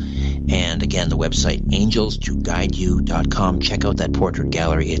Vall. And again, the website, angelstoguideyou.com. Check out that portrait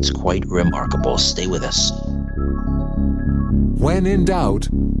gallery. It's quite remarkable. Stay with us. When in doubt,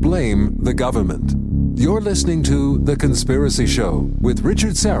 blame the government. You're listening to The Conspiracy Show with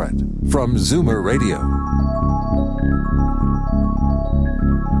Richard Syrett from Zoomer Radio.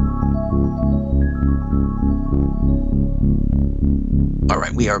 All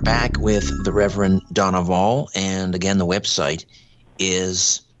right, we are back with the Reverend Donna Vall, and again, the website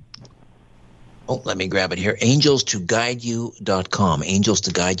is, let me grab it here, angelstoguideyou.com,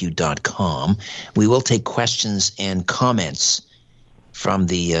 angelstoguideyou.com. We will take questions and comments from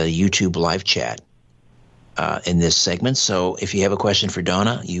the YouTube live chat in this segment, so if you have a question for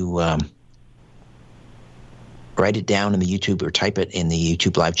Donna, you write it down in the YouTube or type it in the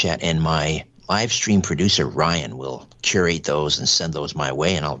YouTube live chat, and my live stream producer Ryan will curate those and send those my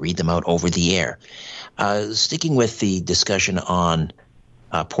way, and I'll read them out over the air. Sticking with the discussion on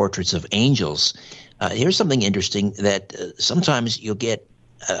portraits of angels, here's something interesting that sometimes you'll get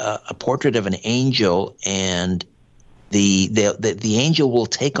a portrait of an angel, and the angel will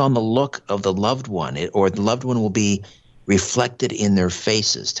take on the look of the loved one, or the loved one will be reflected in their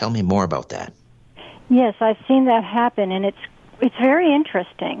faces. Tell me more about that. Yes, I've seen that happen, and it's very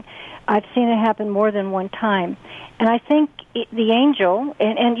interesting. I've seen it happen more than one time. And I think the angel,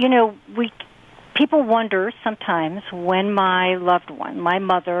 and you know, people wonder sometimes when my loved one, my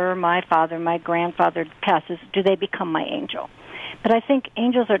mother, my father, my grandfather passes, do they become my angel? But I think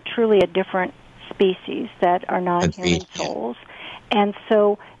angels are truly a different species that are non-human souls. And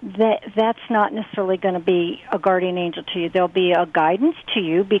so that's not necessarily going to be a guardian angel to you. There'll be a guidance to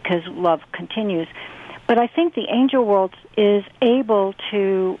you because love continues. But I think the angel world is able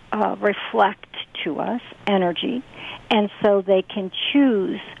to reflect to us energy, and so they can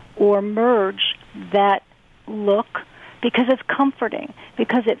choose or merge that look because it's comforting,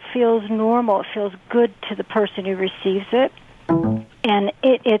 because it feels normal, it feels good to the person who receives it. And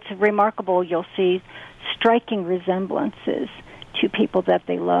it's remarkable. You'll see striking resemblances to people that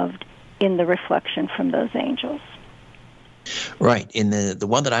they loved in the reflection from those angels. Right. In the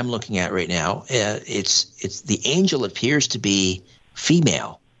one that I'm looking at right now, it's the angel appears to be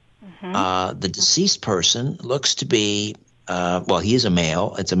female. Mm-hmm. The deceased person looks to be, he is a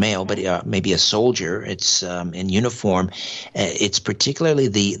male. It's a male, but maybe a soldier. It's in uniform. It's particularly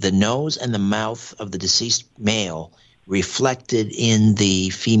the nose and the mouth of the deceased male reflected in the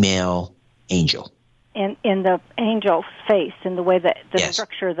female angel. In the angel's face, in the way that the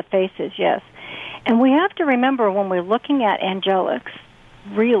structure of the face is, yes. And we have to remember when we're looking at angelics,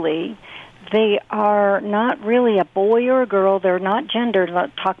 really, they are not really a boy or a girl. They're not gendered.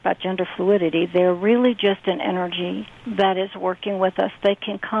 Let's talk about gender fluidity. They're really just an energy that is working with us. They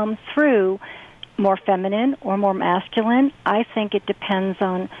can come through more feminine or more masculine. I think it depends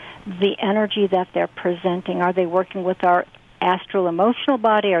on the energy that they're presenting. Are they working with our astral emotional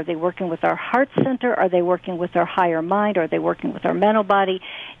body? Are they working with our heart center? Are they working with our higher mind? Are they working with our mental body?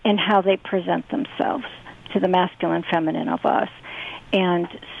 And how they present themselves to the masculine, feminine of us. And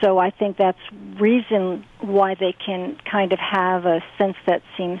so I think that's reason why they can kind of have a sense that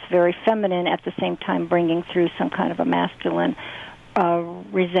seems very feminine, at the same time bringing through some kind of a masculine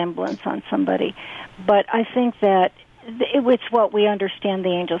resemblance on somebody. But I think that it's what we understand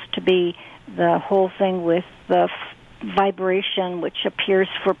the angels to be, the whole thing with the vibration, which appears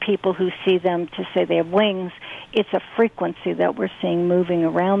for people who see them to say they have wings. It's a frequency that we're seeing moving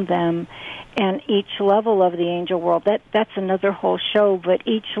around them. And each level of the angel world, that's another whole show, but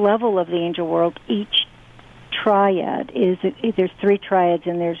each level of the angel world, each triad there's 3 triads,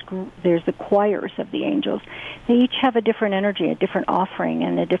 and there's the choirs of the angels. They each have a different energy, a different offering,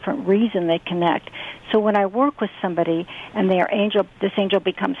 and a different reason they connect. So when I work with somebody and this angel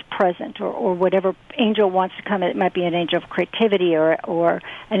becomes present, or whatever angel wants to come, it might be an angel of creativity or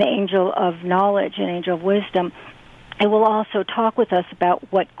an angel of knowledge, an angel of wisdom. It will also talk with us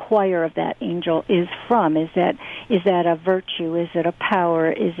about what choir of that angel is from. Is that a virtue? Is it a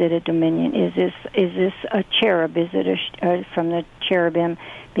power? Is it a dominion? Is this a cherub? Is it from the cherubim?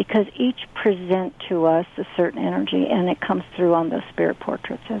 Because each present to us a certain energy, and it comes through on those spirit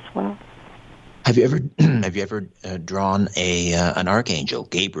portraits as well. Have you ever drawn an archangel,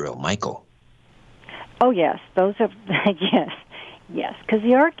 Gabriel, Michael? Oh yes, those are yes. Yes, because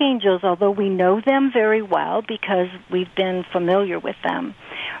the archangels, although we know them very well because we've been familiar with them,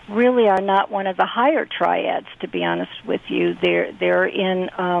 really are not one of the higher triads, to be honest with you. They're in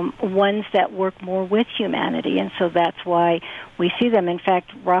ones that work more with humanity, and so that's why we see them. In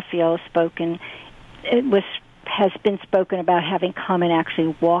fact, Raphael has been spoken about having come and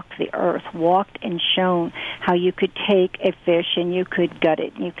actually walked the earth, walked and shown how you could take a fish and you could gut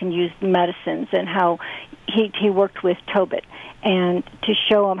it, and you can use medicines, and how he worked with Tobit, and to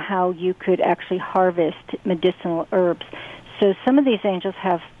show him how you could actually harvest medicinal herbs. So some of these angels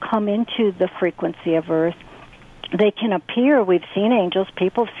have come into the frequency of earth. They can appear. We've seen angels.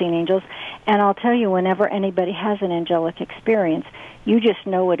 People have seen angels. And I'll tell you, whenever anybody has an angelic experience, you just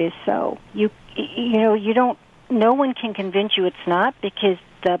know it is so. You don't. No one can convince you it's not, because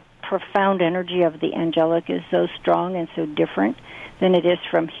the profound energy of the angelic is so strong and so different than it is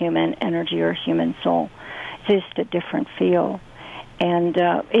from human energy or human soul. It's just a different feel. And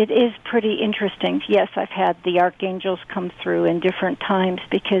it is pretty interesting. Yes, I've had the archangels come through in different times,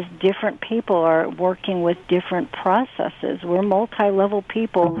 because different people are working with different processes. We're multi-level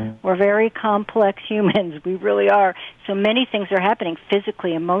people. Mm-hmm. We're very complex humans. We really are. So many things are happening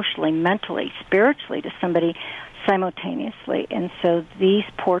physically, emotionally, mentally, spiritually to somebody simultaneously. And so these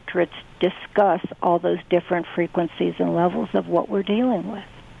portraits discuss all those different frequencies and levels of what we're dealing with.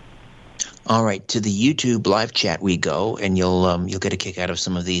 All right, to the YouTube live chat we go, and you'll get a kick out of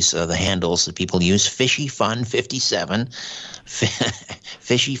some of these the handles that people use. FishyFun57,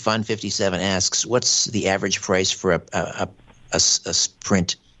 FishyFun57 asks, "What's the average price for a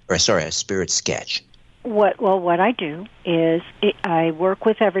spirit sketch?" What I do is I work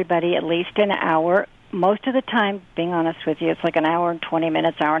with everybody at least an hour. Most of the time, being honest with you, it's like an hour and 20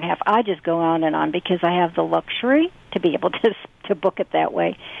 minutes, hour and a half. I just go on and on because I have the luxury to be able to book it that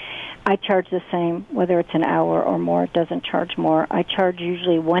way. I charge the same, whether it's an hour or more. It doesn't charge more. I charge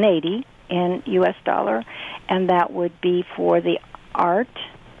usually $180 in U.S. dollar, and that would be for the art.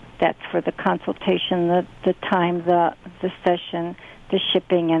 That's for the consultation, the time, the session, the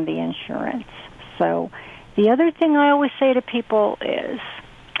shipping, and the insurance. So the other thing I always say to people is,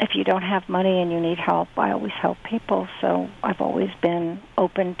 if you don't have money and you need help, I always help people. So I've always been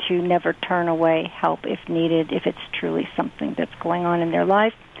open to never turn away help if needed, if it's truly something that's going on in their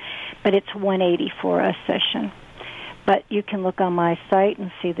life. But it's $180 for a session. But you can look on my site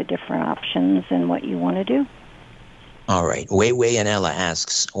and see the different options and what you want to do. All right. Wei and Ella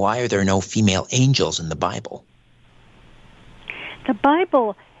asks, why are there no female angels in the Bible? The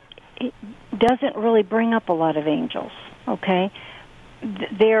Bible doesn't really bring up a lot of angels, okay?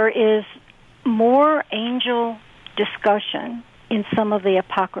 There is more angel discussion in some of the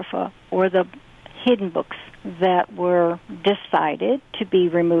Apocrypha or the hidden books that were decided to be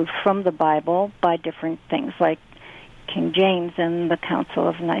removed from the Bible by different things like King James and the Council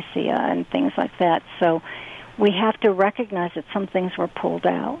of Nicaea and things like that. So we have to recognize that some things were pulled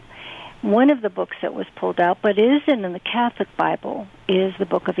out. One of the books that was pulled out, but isn't in the Catholic Bible, is the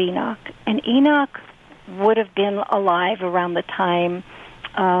Book of Enoch. And Enoch would have been alive around the time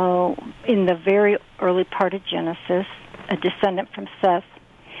in the very early part of Genesis, a descendant from Seth.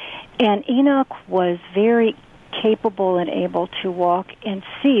 And Enoch was very capable and able to walk and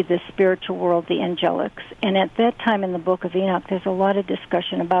see the spiritual world, the angelics. And at that time in the book of Enoch, there's a lot of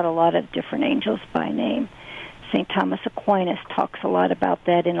discussion about a lot of different angels by name. St. Thomas Aquinas talks a lot about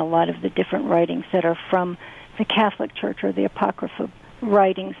that in a lot of the different writings that are from the Catholic Church or the Apocrypha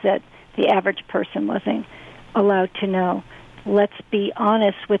writings that the average person wasn't allowed to know. Let's be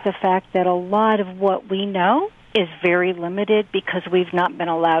honest with the fact that a lot of what we know is very limited because we've not been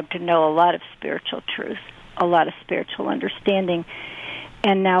allowed to know a lot of spiritual truth, a lot of spiritual understanding,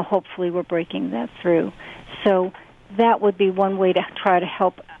 and now hopefully we're breaking that through. So that would be one way to try to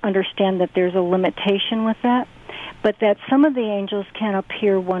help understand that there's a limitation with that, but that some of the angels can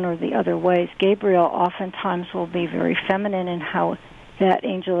appear one or the other ways. Gabriel oftentimes will be very feminine in how that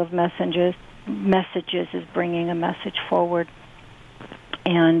angel of messages is bringing a message forward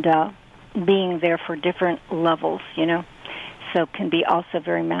and being there for different levels, so can be also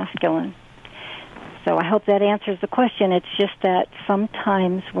very masculine. So I hope that answers the question. It's just that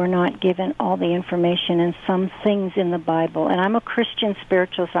sometimes we're not given all the information and some things in the Bible. And I'm a Christian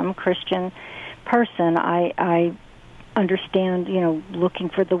spiritualist. I'm a Christian person. I understand, looking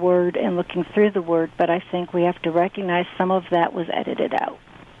for the Word and looking through the Word, but I think we have to recognize some of that was edited out.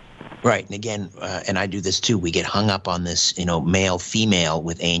 Right. And again, and I do this too, we get hung up on this, male, female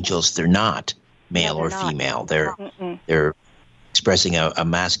with angels. They're not male or female. They're expressing a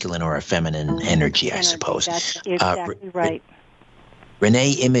masculine or a feminine energy, I suppose. That's exactly right.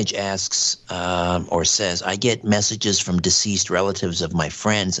 Renee Image asks or says, I get messages from deceased relatives of my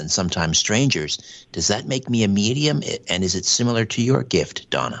friends and sometimes strangers. Does that make me a medium? And is it similar to your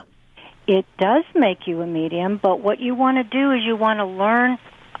gift, Donna? It does make you a medium, but what you want to do is you want to learn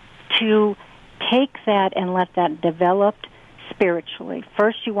to take that and let that develop spiritually.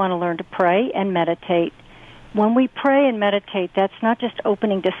 First, you want to learn to pray and meditate. When we pray and meditate, that's not just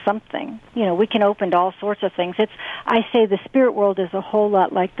opening to something. We can open to all sorts of things. I say the spirit world is a whole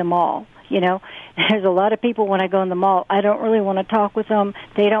lot like the mall. There's a lot of people when I go in the mall, I don't really want to talk with them.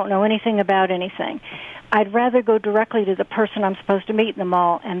 They don't know anything about anything. I'd rather go directly to the person I'm supposed to meet in the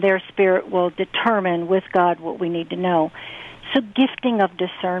mall, and their spirit will determine with God what we need to know. So gifting of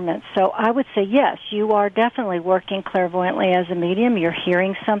discernment. So I would say, yes, you are definitely working clairvoyantly as a medium. You're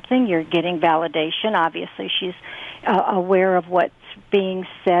hearing something. You're getting validation. Obviously, she's aware of what's being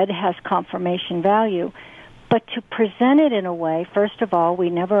said, has confirmation value. But to present it in a way, first of all, we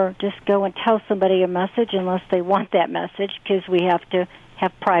never just go and tell somebody a message unless they want that message, because we have to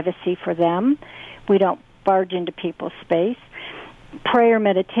have privacy for them. We don't barge into people's space. Prayer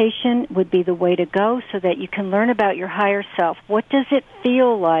meditation would be the way to go so that you can learn about your higher self. What does it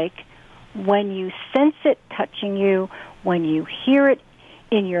feel like when you sense it touching you, when you hear it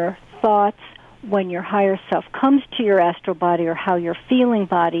in your thoughts, when your higher self comes to your astral body or how your feeling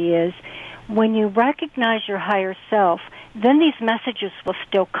body is? When you recognize your higher self, then these messages will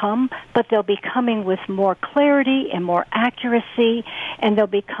still come, but they'll be coming with more clarity and more accuracy, and they'll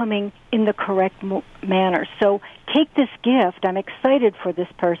be coming in the correct manner. So take this gift, I'm excited for this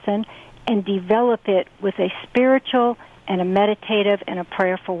person, and develop it with a spiritual and a meditative and a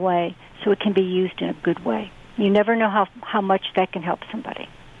prayerful way so it can be used in a good way. You never know how much that can help somebody.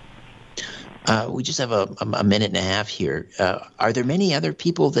 We just have a minute and a half here. Are there many other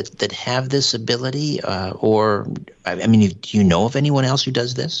people that have this ability? Do you know of anyone else who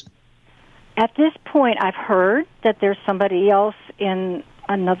does this? At this point, I've heard that there's somebody else in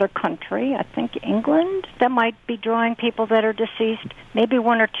another country, I think England, that might be drawing people that are deceased, maybe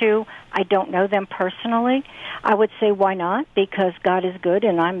one or two. I don't know them personally. I would say why not, because God is good,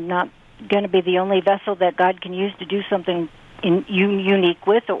 and I'm not going to be the only vessel that God can use to do something unique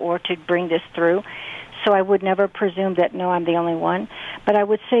with or to bring this through. So I would never presume that, no, I'm the only one. But I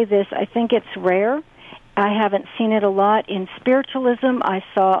would say this, I think it's rare. I haven't seen it a lot. In spiritualism, I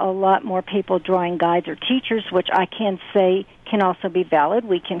saw a lot more people drawing guides or teachers, which I can say can also be valid.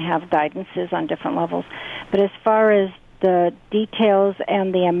 We can have guidances on different levels. But as far as the details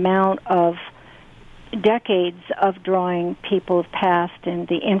and the amount of decades of drawing people past and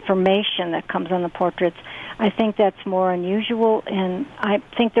the information that comes on the portraits, I think that's more unusual, and I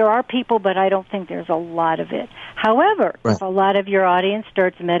think there are people, but I don't think there's a lot of it. However, right. If a lot of your audience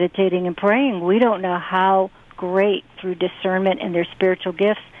starts meditating and praying, we don't know how great, through discernment and their spiritual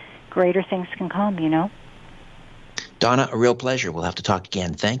gifts, greater things can come, Donna, a real pleasure. We'll have to talk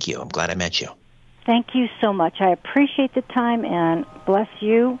again. Thank you. I'm glad I met you. Thank you so much. I appreciate the time, and bless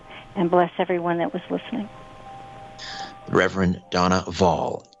you and bless everyone that was listening. Reverend Donna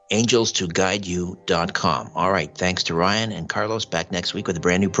Vall angelstoguideyou.com. All right, thanks to Ryan and Carlos. Back next week with a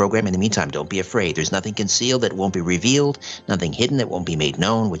brand new program. In the meantime, don't be afraid. There's nothing concealed that won't be revealed, nothing hidden that won't be made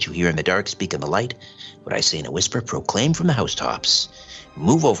known. What you hear in the dark, speak in the light. What I say in a whisper, proclaim from the housetops.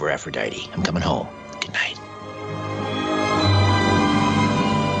 Move over, Aphrodite. I'm coming home. Good night.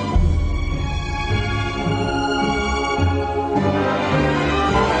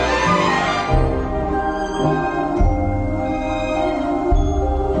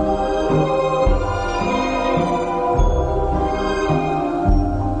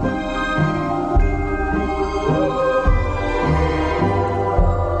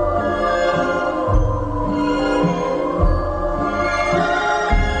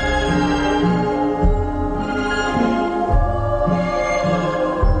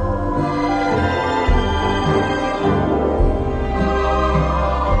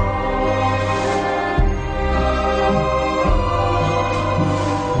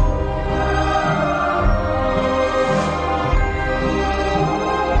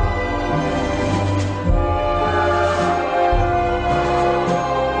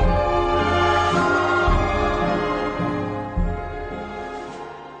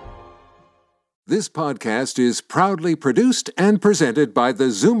 This podcast is proudly produced and presented by the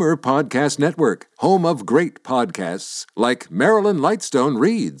Zoomer Podcast Network, home of great podcasts like Marilyn Lightstone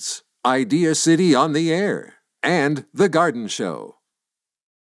Reads, Idea City on the Air, and The Garden Show.